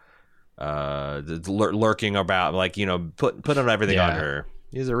 lurking about, like put on everything on her.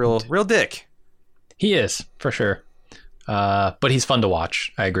 He's a real dick. He is, for sure. But he's fun to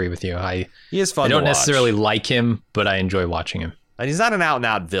watch. I agree with you. He is fun. I don't necessarily like him, but I enjoy watching him. And he's not an out and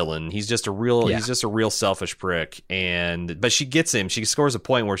out villain. He's just a real selfish prick. But she gets him. She scores a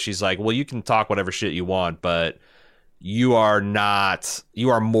point where she's like, well, you can talk whatever shit you want, but you are not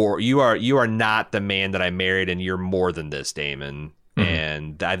the man that I married, and you're more than this, Daemon.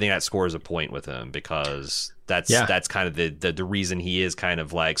 And I think that scores a point with him, because that's kind of the reason he is kind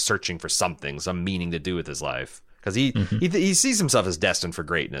of like searching for some meaning to do with his life, because he sees himself as destined for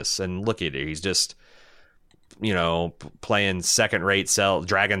greatness. And look at it, he's just playing second-rate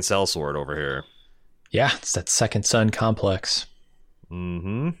dragon sellsword over here. Yeah, it's that second son complex.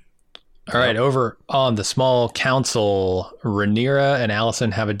 All right, over on the small council, Rhaenyra and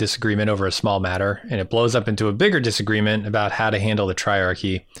Alicent have a disagreement over a small matter, and it blows up into a bigger disagreement about how to handle the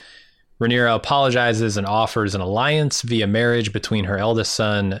triarchy. Rhaenyra apologizes and offers an alliance via marriage between her eldest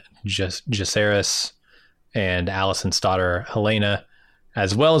son, Jacaerys, and Alicent's daughter, Helaena,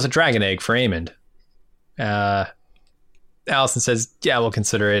 as well as a dragon egg for Aemond. Alicent says, yeah, we'll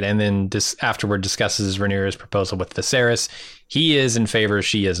consider it, and then afterward discusses Rhaenyra's proposal with Viserys. He is in favor,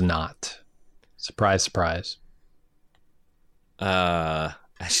 she is not. Surprise, surprise.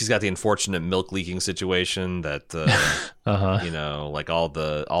 She's got the unfortunate milk leaking situation that, like all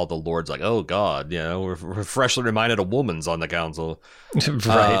the lords, like, oh God, we're freshly reminded a woman's on the council.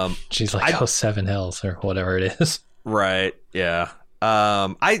 Right. She's like, 7 hells or whatever it is. Right. Yeah.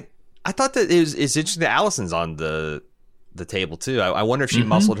 I thought that it's interesting that Alicent's on the table too. I wonder if she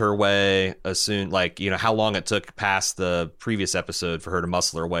muscled her way soon, like, how long it took past the previous episode for her to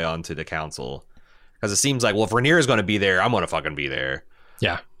muscle her way onto the council. Because it seems like, well, if Rhaenyra is going to be there, I'm going to fucking be there.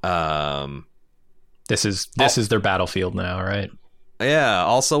 Yeah. This is their battlefield now, right? Yeah.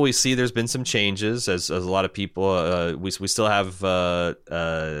 Also, we see there's been some changes as a lot of people. We still have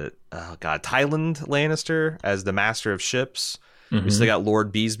Tyland Lannister as the Master of Ships. We still got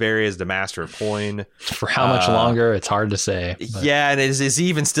Lord Beesbury as the Master of Coin. For how much longer? It's hard to say. But. Yeah, and is he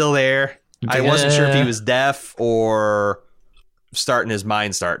even still there? I wasn't sure if he was deaf or his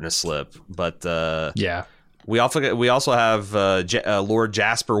mind starting to slip. But yeah, we also have Lord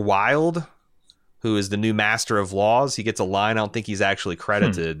Jasper Wilde, who is the new Master of Laws. He gets a line. I don't think he's actually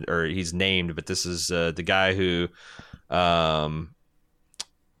credited or he's named, but this is the guy who guy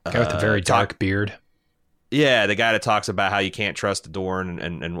with the very dark beard. Yeah, the guy that talks about how you can't trust the Dorne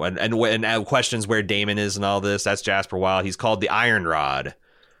and questions where Daemon is and all this. That's Jasper Wilde. He's called the Iron Rod.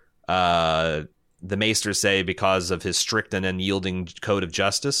 the maesters say because of his strict and unyielding code of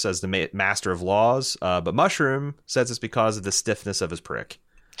justice as the master of laws. But Mushroom says it's because of the stiffness of his prick.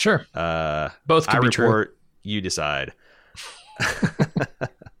 Sure. Both can be true. You decide.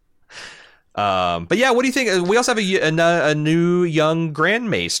 But yeah, what do you think? We also have a new young Grand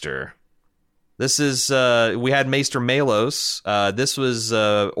Maester. This is we had Maester Malos. This was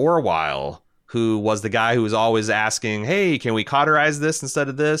Orwyle, who was the guy who was always asking, hey, can we cauterize this instead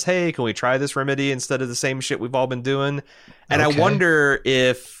of this? Hey, can we try this remedy instead of the same shit we've all been doing? And okay. I wonder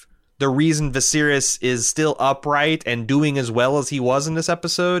if the reason Viserys is still upright and doing as well as he was in this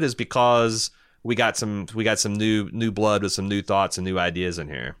episode is because we got some new blood with some new thoughts and new ideas in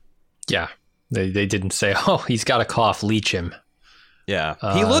here. Yeah. They didn't say, oh, he's got a cough, leech him. Yeah.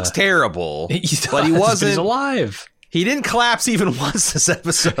 He looks terrible, but he wasn't. But he's alive. He didn't collapse even once this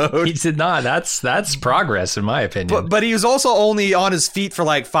episode. He did not. That's progress, in my opinion. But he was also only on his feet for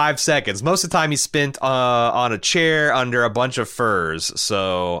like 5 seconds. Most of the time he spent on a chair under a bunch of furs.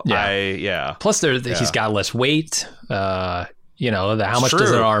 So, yeah. Plus, he's got less weight. How much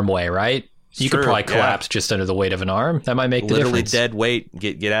does an arm weigh, right? You could probably collapse just under the weight of an arm. That might make the difference. Literally dead weight.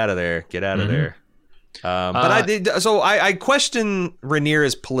 Get out of there. Get out of there. But I question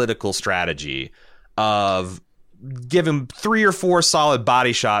Rhaenyra's political strategy of giving 3 or 4 solid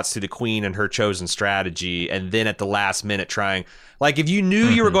body shots to the queen and her chosen strategy, and then at the last minute trying, like, if you knew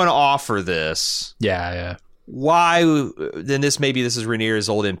you were going to offer this, why then this is Rhaenyra's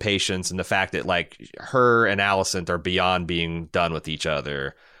old impatience and the fact that like her and Alicent are beyond being done with each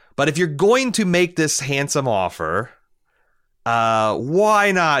other. But if you're going to make this handsome offer,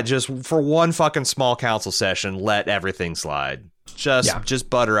 why not just for one fucking small council session let everything slide?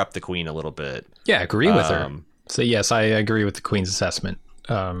 Just butter up the queen a little bit. Yeah, agree with her. So yes, I agree with the queen's assessment.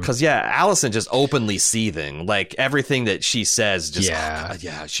 Because Alicent just openly seething, like everything that she says, just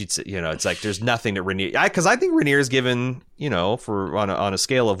she'd say, it's like there's nothing that Rhaenyra. Because I think Rhaenyra's given, for on a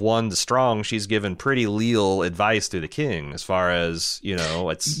scale of 1 to strong, she's given pretty leal advice to the king as far as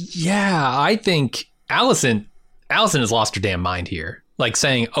it's. Yeah, I think Alicent has lost her damn mind here, like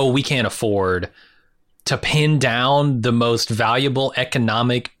saying, "Oh, we can't afford to pin down the most valuable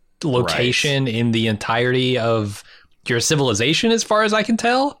economic location in the entirety of your civilization, as far as I can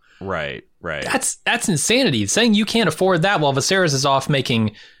tell." Right. That's insanity. Saying you can't afford that while Viserys is off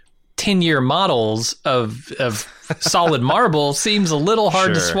making 10-year models of solid marble seems a little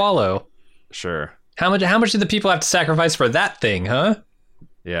hard to swallow. Sure. How much do the people have to sacrifice for that thing, huh?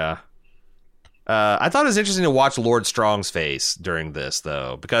 Yeah. I thought it was interesting to watch Lord Strong's face during this,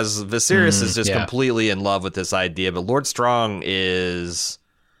 though, because Viserys is just completely in love with this idea, but Lord Strong is...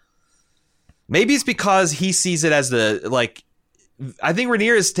 Maybe it's because he sees it as I think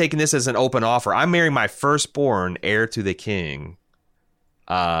Rhaenyra is taking this as an open offer. I'm marrying my firstborn, heir to the king,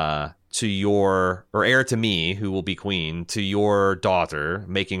 heir to me, who will be queen, to your daughter,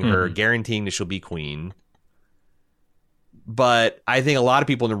 making her, guaranteeing that she'll be queen. But I think a lot of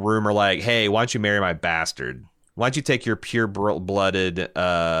people in the room are like, hey, why don't you marry my bastard? Why don't you take your pure-blooded,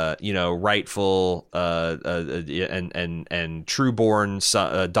 rightful and true-born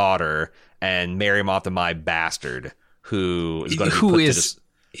daughter and marry him off to my bastard, who is going to be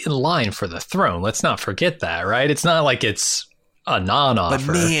in line for the throne. Let's not forget that, right? It's not like it's a non-offer.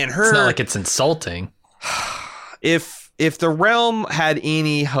 But man, it's not like it's insulting. If the realm had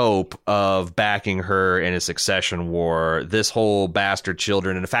any hope of backing her in a succession war, this whole bastard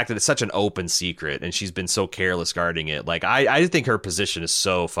children and the fact that it's such an open secret and she's been so careless guarding it, like I think her position is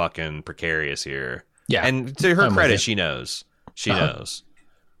so fucking precarious here. Yeah, and to her credit, she knows. She knows.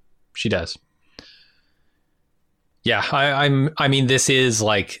 She does. Yeah, I mean, this is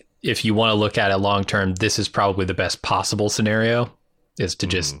like, if you want to look at it long term, this is probably the best possible scenario, is to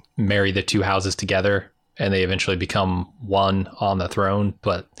just marry the two houses together and they eventually become one on the throne.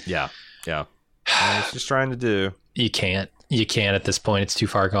 But yeah, it's just trying to do. You can't at this point. It's too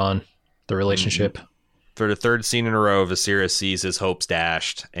far gone, the relationship. For the 3rd scene in a row, Viserys sees his hopes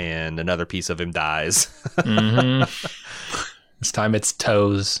dashed and another piece of him dies. This time it's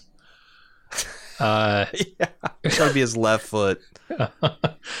toes. It's gotta be his left foot.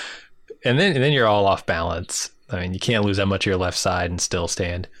 and then you're all off balance. I mean, you can't lose that much of your left side and still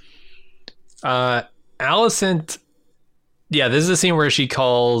stand. Alicent, this is the scene where she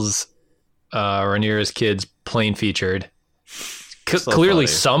calls Rhaenyra's kids plain featured. Clearly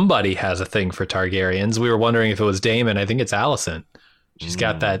somebody has a thing for Targaryens. We were wondering if it was Daemon. I think it's Alicent. She's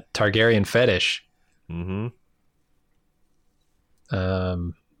got that Targaryen fetish. You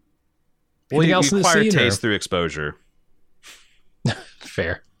acquire taste through exposure.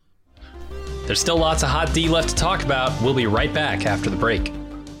 Fair. There's still lots of hot D left to talk about. We'll be right back after the break.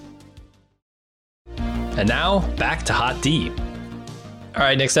 And now, back to Hot D. All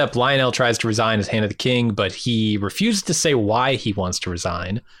right, next up, Lionel tries to resign as Hand of the King, but he refuses to say why he wants to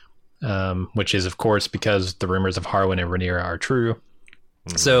resign, which is, of course, because the rumors of Harwin and Rhaenyra are true.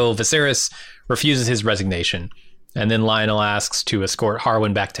 So Viserys refuses his resignation, and then Lionel asks to escort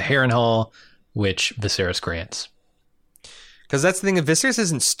Harwin back to Harrenhal, which Viserys grants. Because that's the thing, Viserys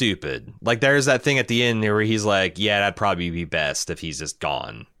isn't stupid. Like, there's that thing at the end where he's like, yeah, that'd probably be best if he's just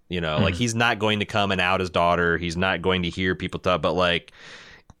gone. You know, like, he's not going to come and out his daughter. He's not going to hear people talk. But, like,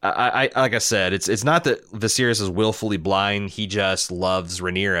 I like I said, it's not that Viserys is willfully blind. He just loves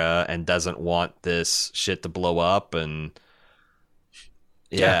Rhaenyra and doesn't want this shit to blow up. And,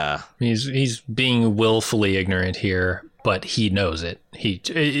 yeah. He's being willfully ignorant here, but he knows it.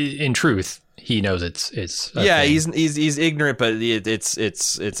 In truth, he knows it's yeah, thing. He's ignorant, but it's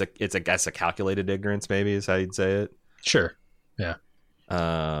a calculated ignorance, maybe is how you'd say it. Sure. Yeah.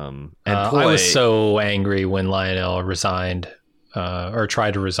 And I was so angry when Lionel resigned or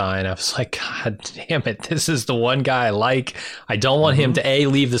tried to resign. I was like, God damn it, this is the one guy I like. I don't want him to A,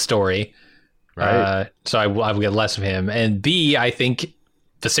 leave the story, right? So I will get less of him, and B, I think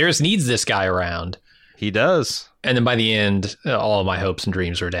Viserys needs this guy around. He does. And then by the end, all of my hopes and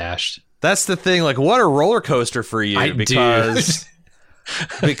dreams were dashed. That's the thing. Like, what a roller coaster for you, because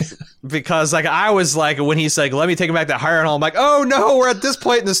like, I was like, when he's like, let me take him back to Harrenhal, I'm like, oh no, we're at this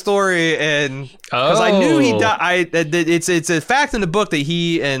point in the story, and because I knew he died. It's a fact in the book that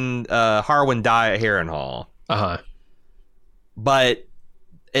he and Harwin die at Harrenhal. But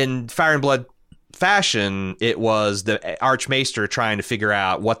in Fire and Blood fashion, it was the Archmaester trying to figure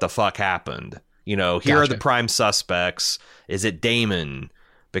out what the fuck happened. You know, here are the prime suspects. Is it Daemon?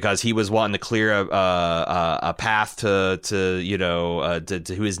 Because he was wanting to clear a path to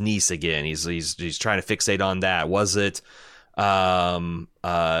his niece again. He's trying to fixate on that. Was it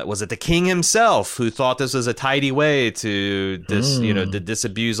the king himself who thought this was a tidy way to to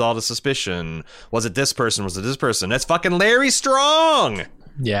disabuse all the suspicion? Was it this person? Was it this person? That's fucking Larry Strong.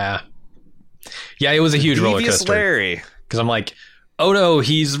 Yeah, it was a huge roller coaster. Larry, because I'm like, oh no,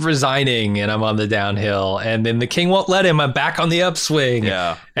 he's resigning and I'm on the downhill, and then the king won't let him. I'm back on the upswing.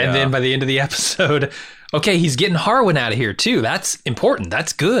 Yeah. And then by the end of the episode, okay, he's getting Harwin out of here too. That's important.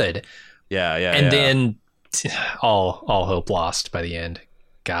 That's good. Yeah. And then all hope lost by the end.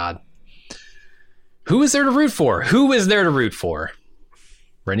 God. Who is there to root for?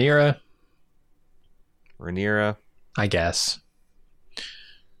 Rhaenyra? I guess.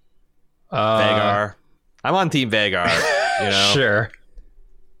 Vhagar. I'm on Team Vhagar. You know? Sure.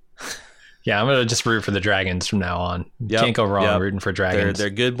 Yeah, I'm gonna just root for the dragons from now on. Can't go wrong rooting for dragons. They're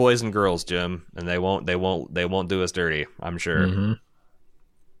good boys and girls, Jim, and they won't do us dirty, I'm sure.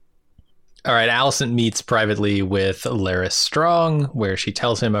 All right, Alicent meets privately with Larys Strong, where she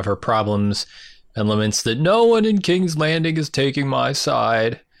tells him of her problems and laments that no one in King's Landing is taking my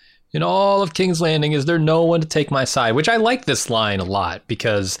side. In all of King's Landing, is there no one to take my side? Which I like this line a lot,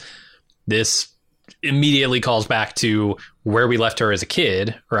 because this immediately calls back to where we left her as a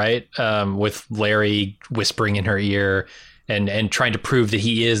kid, right? With Larry whispering in her ear and trying to prove that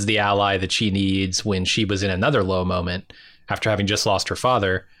he is the ally that she needs when she was in another low moment after having just lost her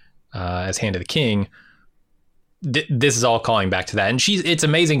father as Hand of the King. This is all calling back to that. And it's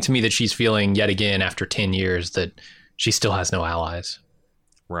amazing to me that she's feeling yet again after 10 years that she still has no allies.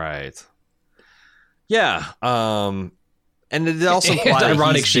 Right. Yeah. And it also it's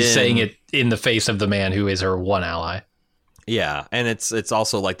ironic she's saying it in the face of the man who is her one ally. Yeah, and it's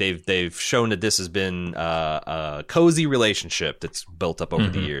also like they've shown that this has been a cozy relationship that's built up over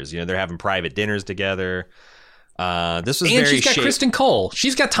the years. You know, they're having private dinners together. This was she's got Kristen Cole.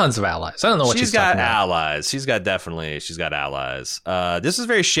 She's got tons of allies. I don't know what she's talking about. Allies. She's got allies. This is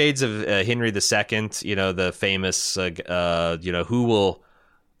very shades of Henry II. You know, the famous who will.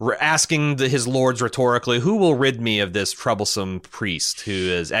 Asking his lords rhetorically, who will rid me of this troublesome priest who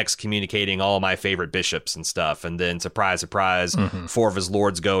is excommunicating all my favorite bishops and stuff? And then, surprise, 4 of his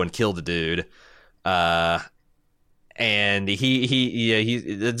lords go and kill the dude. And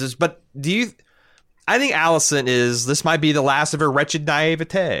but do you? I think Alicent this might be the last of her wretched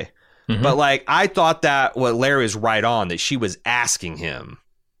naivete. But like, I thought that what Larry was right on, that she was asking him,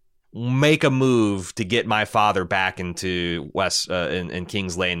 make a move to get my father back into in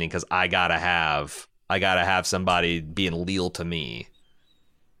King's Landing, because I gotta have somebody being leal to me.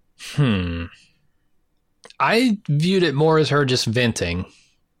 I viewed it more as her just venting.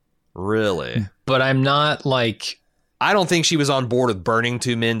 Really? But I'm not like, I don't think she was on board with burning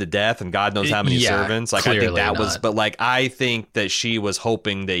 2 men to death and God knows how many servants. Like, I think that was, but like, I think that she was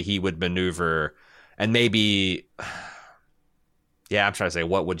hoping that he would maneuver and maybe Yeah, I'm trying to say,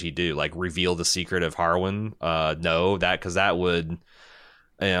 what would he do? Like, reveal the secret of Harwin? No, because that would,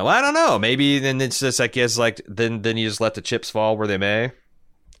 I don't know. Maybe then it's just, I guess, like, then you just let the chips fall where they may.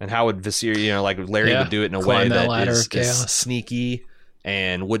 And how would Viserys, like Larry would do it in a way that is sneaky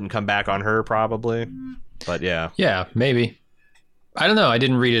and wouldn't come back on her, probably. But yeah. Yeah, maybe. I don't know. I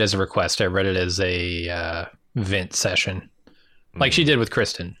didn't read it as a request. I read it as a vent session. Like she did with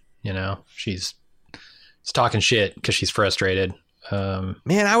Kristen, She's talking shit because she's frustrated.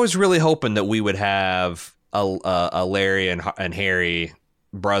 Man, I was really hoping that we would have a Larry and Harry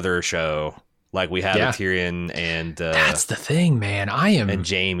brother show. Like we had with Tyrion and that's the thing, man. And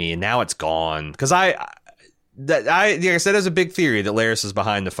Jaime, and now it's gone. Because like I said, as a big theory that Larys is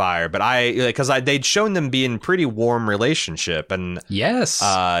behind the fire, but they'd shown them being pretty warm relationship, and yes,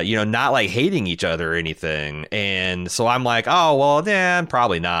 not like hating each other or anything. And so I'm like, oh well, then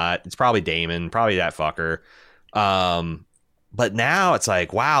probably not. It's probably Daemon, probably that fucker. But now it's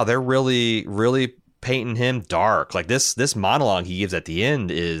like, wow, they're really, really painting him dark. Like this monologue he gives at the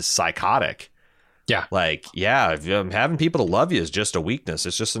end is psychotic. Yeah. Like, having people to love you is just a weakness.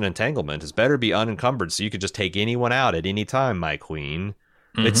 It's just an entanglement. It's better to be unencumbered so you could just take anyone out at any time, my queen.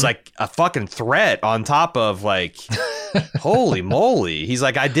 Mm-hmm. It's like a fucking threat on top of like, holy moly. He's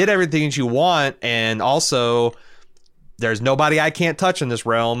like, I did everything that you want. And also, there's nobody I can't touch in this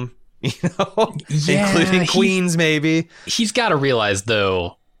realm, including queens, maybe. He's got to realize,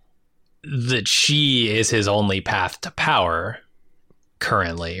 though, that she is his only path to power.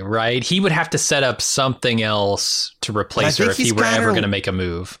 Currently, right? He would have to set up something else to replace her if he were ever going to make a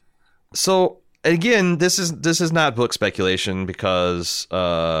move. So again, this is not book speculation because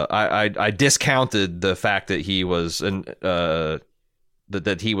I discounted the fact that he was that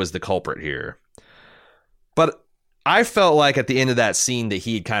he was the culprit here. But I felt like at the end of that scene that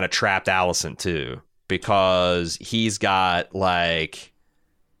he'd kind of trapped Alicent too, because he's got like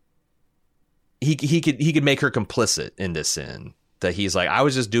he could make her complicit in this sin. That he's like, I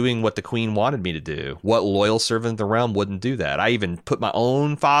was just doing what the queen wanted me to do. What loyal servant of the realm wouldn't do that? I even put my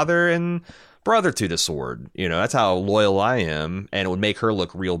own father and brother to the sword. That's how loyal I am. And it would make her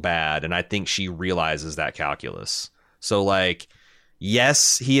look real bad. And I think she realizes that calculus. So like,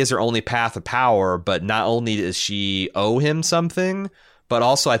 yes, he is her only path of power, but not only does she owe him something, but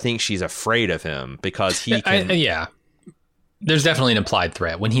also I think she's afraid of him because he can. There's definitely an implied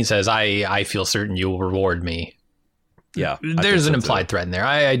threat when he says, I feel certain you will reward me. Yeah, there's an implied threat in there.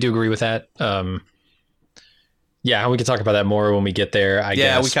 I do agree with that. We can talk about that more when we get there. I guess.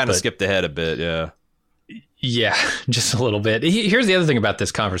 Yeah, we kind of skipped ahead a bit. Yeah, just a little bit. Here's the other thing about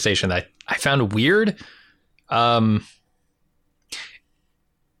this conversation that I found weird.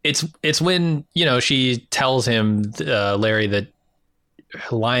 It's when she tells him Larry that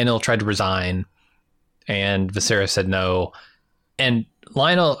Lionel tried to resign, and Viserys said no, and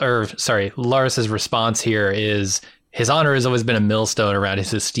Larys's response here is, his honor has always been a millstone around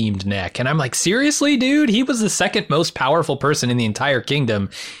his esteemed neck. And I'm like, seriously, dude? He was the second most powerful person in the entire kingdom.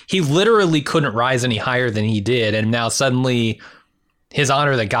 He literally couldn't rise any higher than he did. And now suddenly his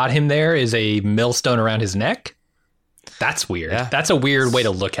honor that got him there is a millstone around his neck? That's weird. Yeah. That's a weird way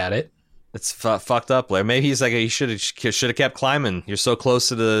to look at it. It's fucked up, Larry. Maybe he's like, he should have kept climbing. You're so close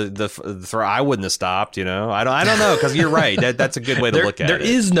to the throne. I wouldn't have stopped. I don't know, because you're right. That's a good way to look at it. There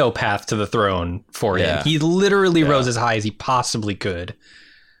is no path to the throne for him. He literally rose as high as he possibly could.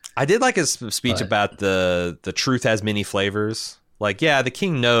 I did like his speech about the truth has many flavors. Like, the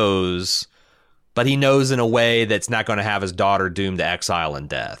king knows, but he knows in a way that's not going to have his daughter doomed to exile and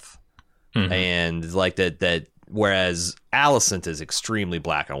death. Mm-hmm. And like that. Whereas Alicent is extremely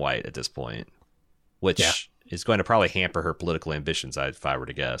black and white at this point, which is going to probably hamper her political ambitions, if I were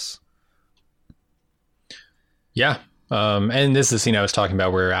to guess. Yeah. And this is the scene I was talking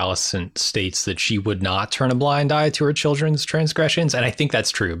about where Alicent states that she would not turn a blind eye to her children's transgressions. And I think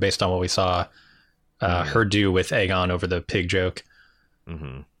that's true based on what we saw her do with Aegon over the pig joke.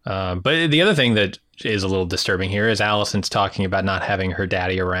 Mm-hmm. But the other thing that is a little disturbing here is Alicent's talking about not having her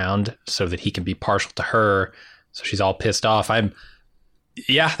daddy around so that he can be partial to her. So she's all pissed off.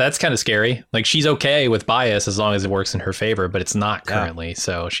 That's kind of scary. Like, she's okay with bias as long as it works in her favor, but it's not currently. Yeah.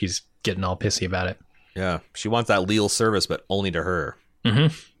 So she's getting all pissy about it. Yeah. She wants that leal service, but only to her.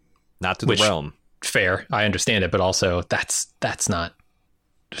 Mm-hmm. Not to the realm. Fair. I understand it, but also that's not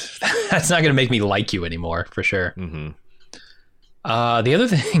going to make me like you anymore, for sure. Mm-hmm. The other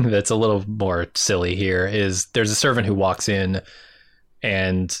thing that's a little more silly here is there's a servant who walks in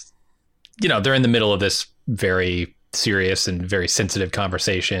and, they're in the middle of this very serious and very sensitive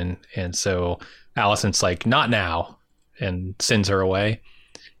conversation. And so Alicent's like, not now, and sends her away.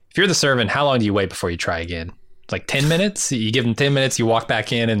 If you're the servant, how long do you wait before you try again? like 10 minutes. You give him 10 minutes, you walk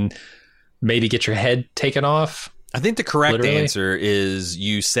back in and maybe get your head taken off. I think the correct answer is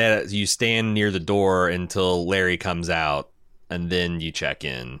you stand near the door until Larry comes out, and then you check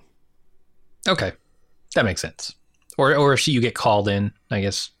in. Okay, that makes sense. Or if you get called in, I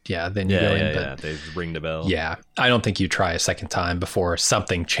guess. Yeah, then you go in. Yeah, they ring the bell. Yeah, I don't think you try a second time before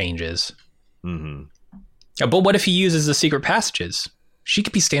something changes. Mm-hmm. But what if he uses the secret passages? She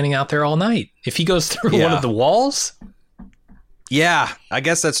could be standing out there all night. If he goes through one of the walls. Yeah, I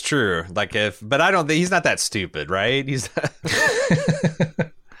guess that's true. But I don't think he's not that stupid, right?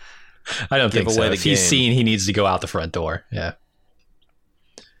 I don't think so. If he's seen, he needs to go out the front door. Yeah.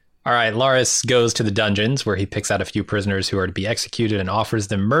 All right, Laris goes to the dungeons where he picks out a few prisoners who are to be executed and offers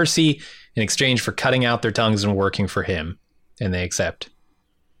them mercy in exchange for cutting out their tongues and working for him. And they accept.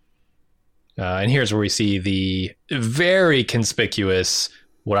 And here's where we see the very conspicuous,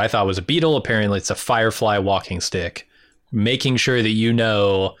 what I thought was a beetle. Apparently it's a firefly walking stick, making sure that you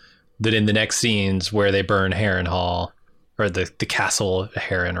know that in the next scenes where they burn Harrenhal, or the castle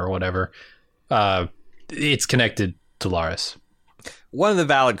Harren or whatever, it's connected to Laris. One of the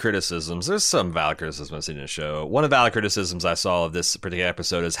valid criticisms, there's some valid criticism I've seen in the show. One of the valid criticisms I saw of this particular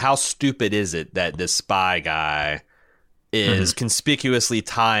episode is how stupid is it that this spy guy is conspicuously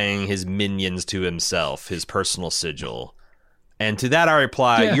tying his minions to himself, his personal sigil. And to that I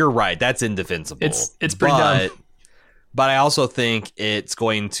reply, you're right, that's indefensible. It's pretty dumb. But I also think it's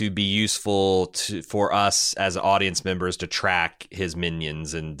going to be useful for us as audience members to track his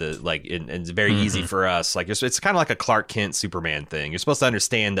minions, and it's very easy for us. Like it's kind of like a Clark Kent Superman thing. You're supposed to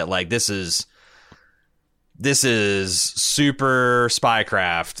understand that like this is super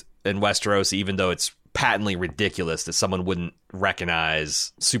spycraft in Westeros, even though it's patently ridiculous that someone wouldn't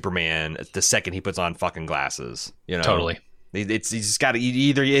recognize Superman the second he puts on fucking glasses. You know, totally. It's just got to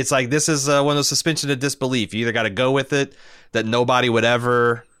either. It's like this is one of those suspension of disbelief. You either got to go with it that nobody would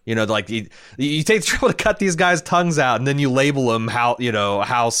ever, like you take the trouble to cut these guys' tongues out and then you label them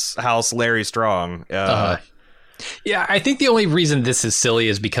House Larry Strong. Yeah, I think the only reason this is silly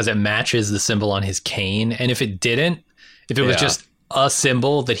is because it matches the symbol on his cane, and if it was just a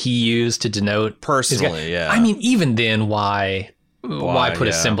symbol that he used to denote personally, I mean, even then, why put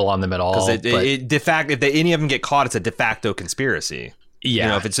a symbol on them at all? Because if any of them get caught, it's a de facto conspiracy.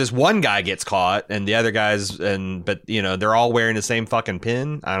 Yeah, if it's just one guy gets caught and the other guys, but they're all wearing the same fucking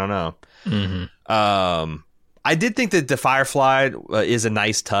pin. I don't know. Mm-hmm. I did think that the Firefly is a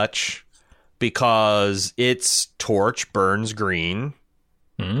nice touch because its torch burns green.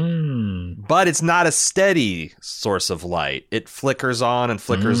 But it's not a steady source of light. It flickers on and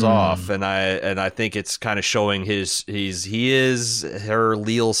flickers off, and I think it's kind of showing he is her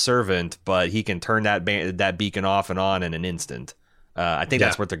leal servant, but he can turn that beacon off and on in an instant. I think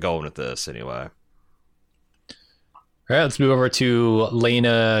that's what they're going with this anyway. All right, let's move over to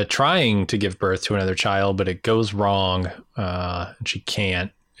Lena trying to give birth to another child, but it goes wrong, and she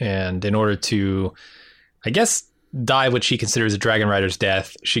can't. And in order to, I guess, die what she considers a dragon rider's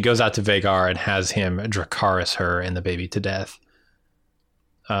death, she goes out to Vhagar and has him Dracarys her and the baby to death.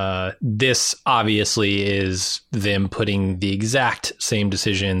 This obviously is them putting the exact same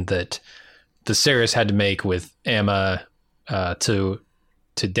decision that Viserys had to make with Aemma to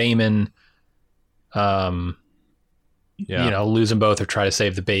Daemon. Lose them both or try to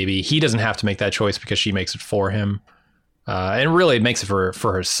save the baby. He doesn't have to make that choice because she makes it for him. And really it makes it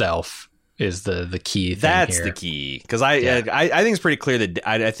for herself. Is the key thing. That's the key, because I think it's pretty clear that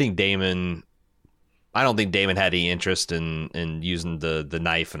I think Daemon. I don't think Daemon had any interest in using the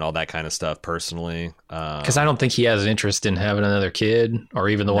knife and all that kind of stuff personally. Because I don't think he has an interest in having another kid, or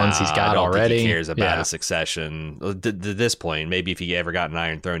even the ones he's got already. Think he cares about a succession. To this point, maybe if he ever got an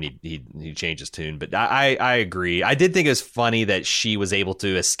Iron Throne, he'd change his tune. But I agree. I did think it was funny that she was able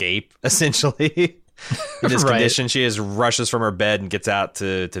to escape essentially. In this condition, she just rushes from her bed and gets out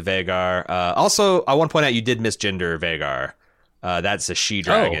to Vhagar. Also, I want to point out you did misgender Vhagar. That's a she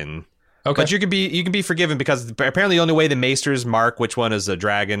dragon. Oh, okay, but you can be forgiven because apparently the only way the maesters mark which one is a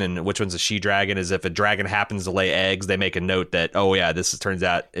dragon and which one's a she dragon is if a dragon happens to lay eggs. They make a note that this turns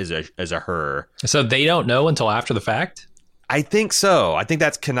out is a her. So they don't know until after the fact. I think so. I think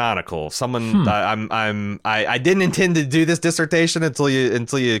that's canonical. Someone, I didn't intend to do this dissertation until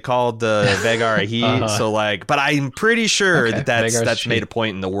you called Vhagar a he. So but I'm pretty sure that's made a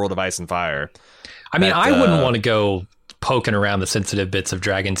point in the World of Ice and Fire. I mean, I wouldn't want to go poking around the sensitive bits of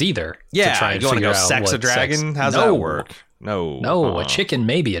dragons either. Yeah, to try and you want to go out sex a dragon? How's that work? No, a chicken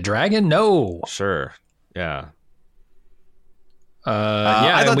maybe, a dragon? No. Sure. Yeah.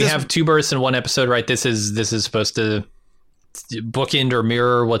 And we have two births in one episode, right? This is supposed to bookend or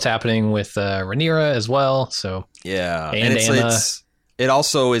mirror what's happening with Rhaenyra as well. So yeah, and it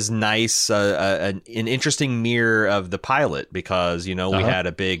also is nice, an interesting mirror of the pilot because we had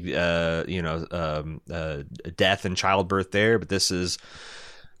a big death and childbirth there, but this is.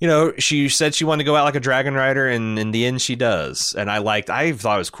 She said she wanted to go out like a dragon rider, and in the end, she does. And I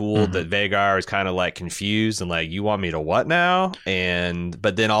thought it was cool that Vhagar is kind of like confused and like, you want me to what now?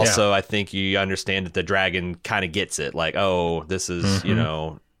 But then also, I think you understand that the dragon kind of gets it. Like, oh, this is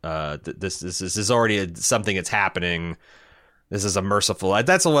this is already something that's happening. This is a merciful.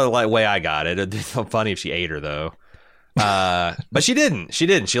 That's the way I got it. It'd be funny if she ate her though. But she didn't.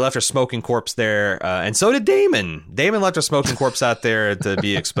 She left her smoking corpse there, and so did Daemon. Daemon left her smoking corpse out there to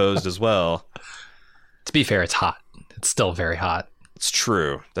be exposed as well. To be fair, it's hot. It's still very hot. It's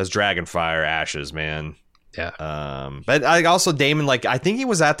true. That's dragon fire ashes, man. Yeah. But also Daemon, like, I think he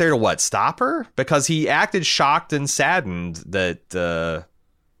was out there to stop her, because he acted shocked and saddened that.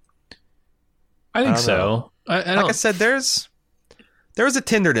 I think so. Like I said, there was a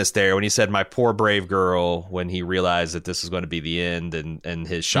tenderness there when he said, "My poor brave girl," when he realized that this was going to be the end, and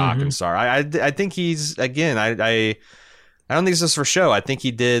his shock and sorrow. I think he's, again, I don't think this is for show. I think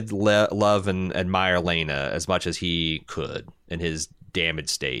he did love and admire Laena as much as he could in his damaged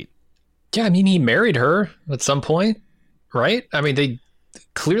state. Yeah, I mean, he married her at some point, right? I mean, they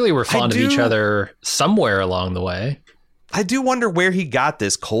clearly were fond of each other somewhere along the way. I do wonder where he got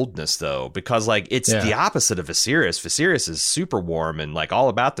this coldness, though, because like it's the opposite of Viserys. Viserys is super warm and like all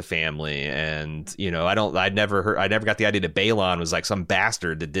about the family, and I never got the idea that Balon was like some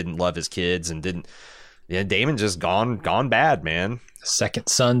bastard that didn't love his kids and didn't. Yeah, Daemon just gone bad, man. Second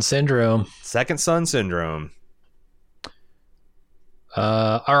son syndrome.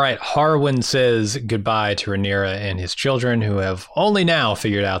 All right, Harwin says goodbye to Rhaenyra and his children, who have only now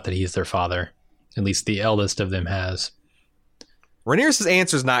figured out that he's their father. At least the eldest of them has. Rhaenyra's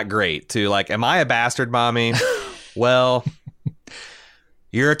answer is not great, too. Like, am I a bastard, mommy? Well,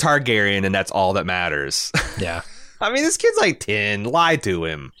 you're a Targaryen, and that's all that matters. Yeah. I mean, this kid's like 10. Lie to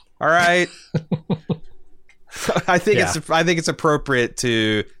him. All right. I think it's appropriate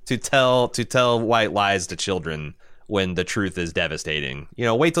to tell white lies to children when the truth is devastating.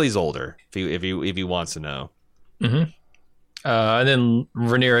 Wait till he's older if he wants to know. Mm-hmm. And then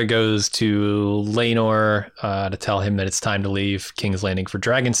Rhaenyra goes to Laenor to tell him that it's time to leave King's Landing for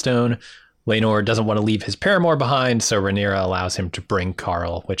Dragonstone. Laenor doesn't want to leave his paramour behind, so Rhaenyra allows him to bring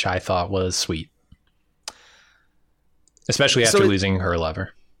Qarl, which I thought was sweet. Especially after losing her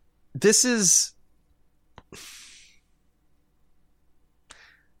lover. This is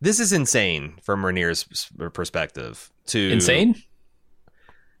insane from Rhaenyra's perspective. Insane?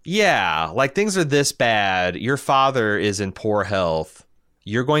 Yeah, like things are this bad. Your father is in poor health.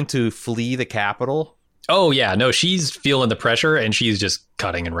 You're going to flee the capital? Oh, yeah. No, she's feeling the pressure and she's just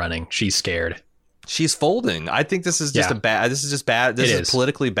cutting and running. She's scared. She's folding. I think this is just bad. This is just bad. This is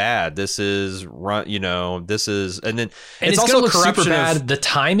politically bad. This is this is, and then it's also going to look super bad. The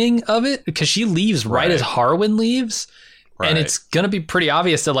timing of it, because she leaves right as Harwin leaves. Right. And it's going to be pretty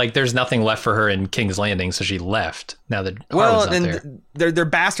obvious that like there's nothing left for her in King's Landing, so she left. Now that Harwin's not there. They're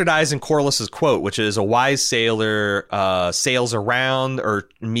bastardizing Corlys's quote, which is a wise sailor sails around or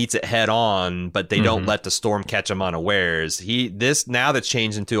meets it head on, but they don't let the storm catch him unawares. Now that's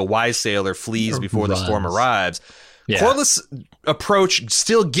changed into a wise sailor flees before the storm arrives. Yeah. Corlys' approach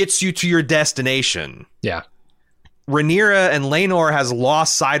still gets you to your destination. Yeah. Rhaenyra and Laenor has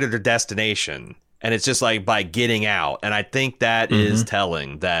lost sight of their destination. And it's just like by getting out. And I think that is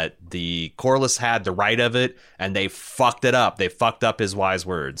telling that the Corlys had the right of it and they fucked it up. They fucked up his wise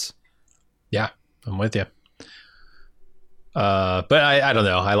words. Yeah, I'm with you. But I don't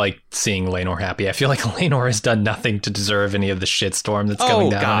know. I like seeing Laenor happy. I feel like Laenor has done nothing to deserve any of the shitstorm that's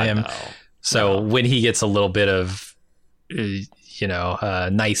coming down on him. No. So when he gets a little bit of,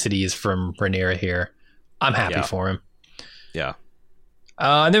 niceties from Rhaenyra here, I'm happy for him. Yeah.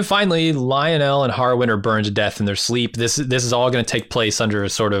 And then finally, Lionel and Harwin are burned to death in their sleep. This is all going to take place under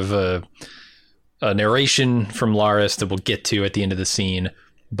a sort of a narration from Larys that we'll get to at the end of the scene.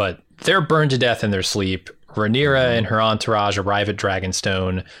 But they're burned to death in their sleep. Rhaenyra and her entourage arrive at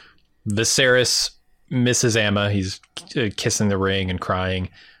Dragonstone. Viserys misses Aemma. He's kissing the ring and crying.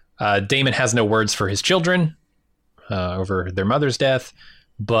 Daemon has no words for his children over their mother's death.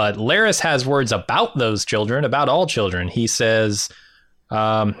 But Larys has words about those children, about all children. He says...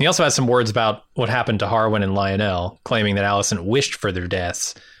 he also has some words about what happened to Harwin and Lionel, claiming that Alicent wished for their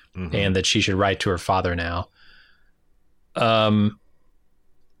deaths and that she should write to her father now. A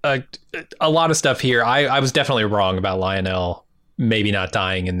lot of stuff here. I was definitely wrong about Lionel maybe not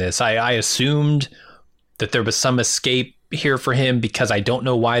dying in this. I assumed that there was some escape here for him because I don't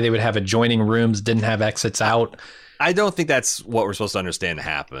know why they would have adjoining rooms, didn't have exits out. I don't think that's what we're supposed to understand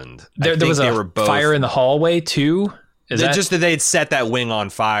happened. There was a fire in the hallway too. Just that they'd set that wing on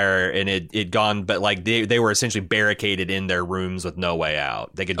fire and it'd gone, but like they were essentially barricaded in their rooms with no way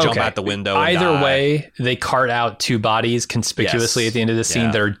out. They could jump out the window. Either way, they cart out 2 bodies conspicuously at the end of the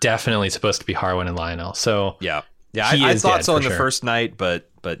scene that are definitely supposed to be Harwin and Lionel. So yeah, I thought so on the first night, but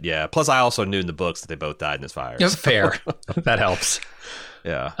yeah. Plus, I also knew in the books that they both died in this fire. So. Fair, that helps.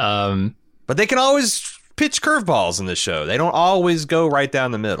 Yeah, but they can always pitch curveballs in this show. They don't always go right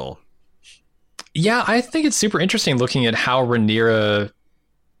down the middle. Yeah, I think it's super interesting looking at how Rhaenyra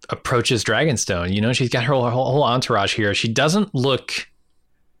approaches Dragonstone. You know, she's got her whole entourage here. She doesn't look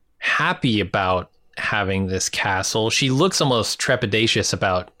happy about having this castle. She looks almost trepidatious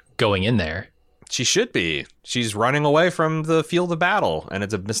about going in there. She should be. She's running away from the field of battle, and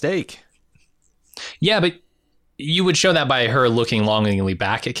it's a mistake. Yeah, but you would show that by her looking longingly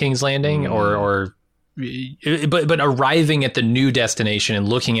back at King's Landing, but arriving at the new destination and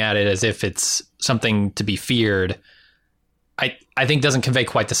looking at it as if it's something to be feared, I think doesn't convey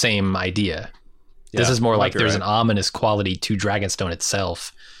quite the same idea. This is more like there's an ominous quality to Dragonstone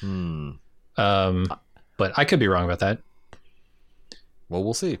itself. But I could be wrong about that. Well,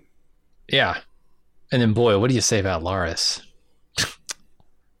 we'll see. Yeah. And then, boy, what do you say about Larys?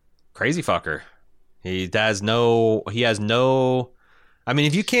 Crazy fucker. He has no... I mean,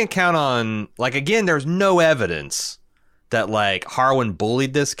 if you can't count on... Like, again, there's no evidence that, like, Harwin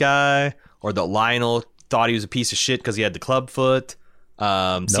bullied this guy or that Lionel thought he was a piece of shit because he had the club foot.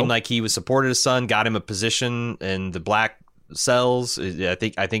 Seemed like he was supported his son, got him a position in the Black Cells. I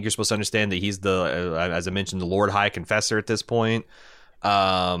think you're supposed to understand that he's the, as I mentioned, the Lord High Confessor at this point.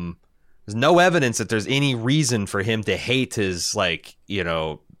 There's no evidence that there's any reason for him to hate his, like, you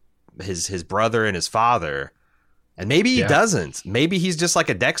know, his brother and his father. And maybe he doesn't. Maybe he's just like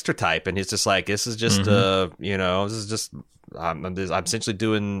a Dexter type, and he's just like, this is just, this is just, I'm essentially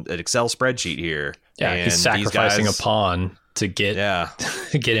doing an Excel spreadsheet here. Yeah, and he's sacrificing a pawn to get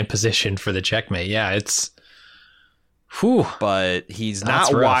get in position for the checkmate. Yeah, it's, whew. But he's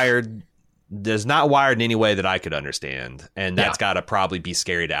not wired. There's not wired in any way that I could understand, and that's got to probably be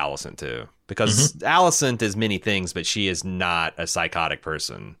scary to Alicent too, because Alicent is many things, but she is not a psychotic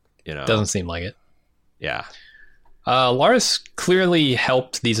person. You know, doesn't seem like it. Yeah. Larys clearly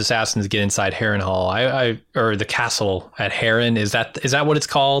helped these assassins get inside Harrenhal. Or the castle at Harren. Is that what it's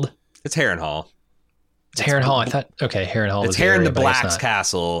called? It's Harrenhal. It's Harrenhal. I thought, okay, Harrenhal. It's Harren the Black's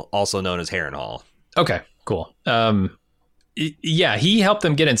castle, also known as Harrenhal. Okay, cool. Yeah, he helped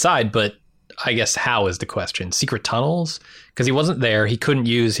them get inside, but I guess how is the question? Secret tunnels? Because he wasn't there. He couldn't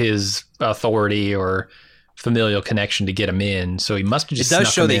use his authority or familial connection to get him in, so he must have just. It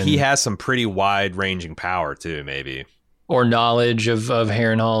does show that he has some pretty wide-ranging power too, maybe, or knowledge of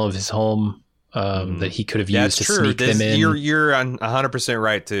Harrenhal, of his home, that he could have used to sneak them in. You're 100%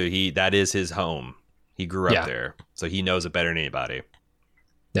 right too. That is his home. He grew up there, so he knows it better than anybody.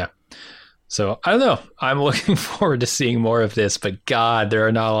 Yeah. So I don't know. I'm looking forward to seeing more of this, but God, there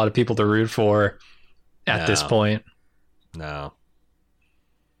are not a lot of people to root for at this point. No.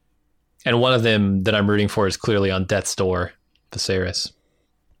 And one of them that I'm rooting for is clearly on death's door, Viserys.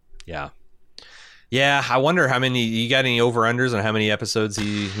 Yeah. Yeah, I wonder how many... You got any over-unders on how many episodes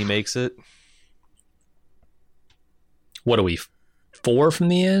he makes it? What are we? 4 from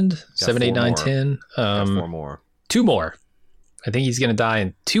the end? 7, 8, 9, 10? 4 more. 2 more. I think he's going to die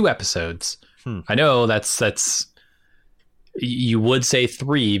in 2 episodes. I know that's... You would say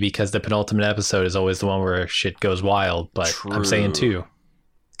 3 because the penultimate episode is always the one where shit goes wild, but I'm saying 2.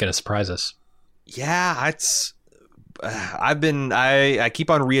 Gonna surprise us. Yeah, it's I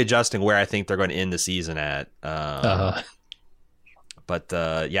keep on readjusting where I think they're going to end the season at. But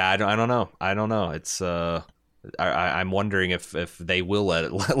yeah, I don't know. It's I'm wondering if they will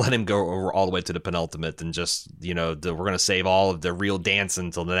let him go all the way to the penultimate and just, you know, we're going to save all of the real dance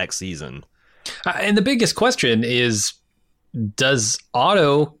until the next season. And the biggest question is, does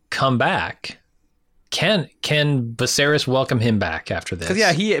Otto come back? Can Viserys welcome him back after this?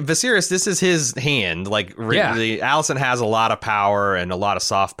 Because Viserys, this is his hand. Like, Alicent has a lot of power and a lot of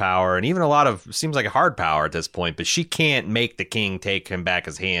soft power, and even a lot of seems like a hard power at this point. But she can't make the king take him back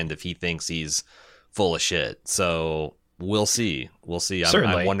his hand if he thinks he's full of shit. So we'll see.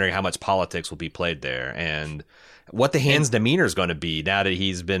 I'm wondering how much politics will be played there, and what the hand's demeanor is going to be now that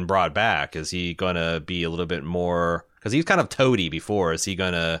he's been brought back. Is he going to be a little bit more? Because he was kind of toady before. Is he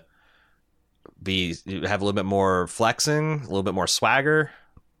going to have a little bit more flexing, a little bit more swagger?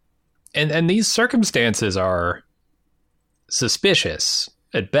 And these circumstances are suspicious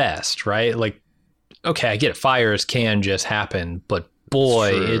at best, right? Like, okay, I get it. Fires can just happen, but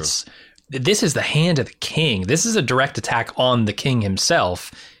boy, this is the hand of the king. This is a direct attack on the king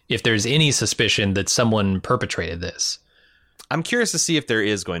himself. If there's any suspicion that someone perpetrated this, I'm curious to see if there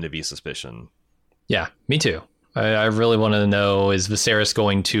is going to be suspicion. Yeah, me too. I really want to know, is Viserys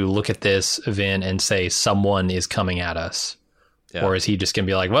going to look at this event and say someone is coming at us? Yeah. Or is he just going to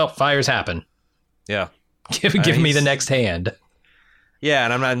be like, well, fires happen. Yeah. Give me the next hand. Yeah,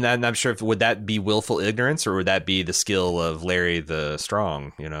 and I'm not sure would that be willful ignorance or would that be the skill of Larry the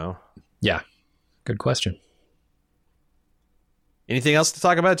Strong, you know? Yeah. Good question. Anything else to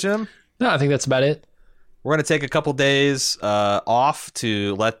talk about, Jim? No, I think that's about it. We're going to take a couple days off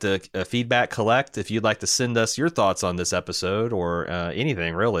to let the feedback collect. If you'd like to send us your thoughts on this episode or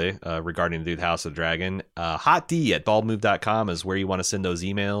anything really regarding the House of the Dragon, hotd@baldmove.com is where you want to send those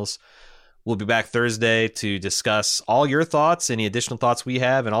emails. We'll be back Thursday to discuss all your thoughts, any additional thoughts we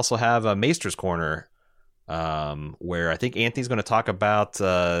have, and also have a Maester's Corner where I think Anthony's going to talk about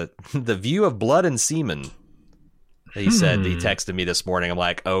the view of blood and semen. He said, he texted me this morning. I'm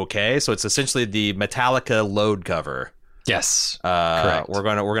like, okay, so it's essentially the Metallica load cover. Yes, correct. We're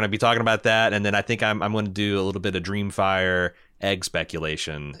gonna be talking about that, and then I think I'm going to do a little bit of Dreamfire egg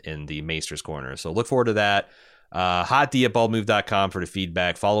speculation in the Maester's Corner. So look forward to that. hotd@baldmove.com for the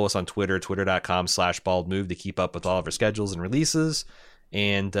feedback. Follow us on Twitter, twitter.com/baldmove to keep up with all of our schedules and releases.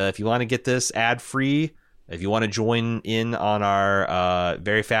 And if you want to get this ad free, if you want to join in on our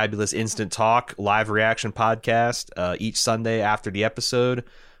very fabulous Instant Talk live reaction podcast each Sunday after the episode,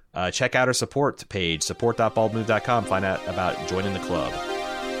 check out our support page, support.baldmove.com. Find out about joining the club.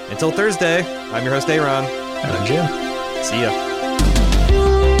 Until Thursday, I'm your host, Aaron. And I'm Jim. See ya.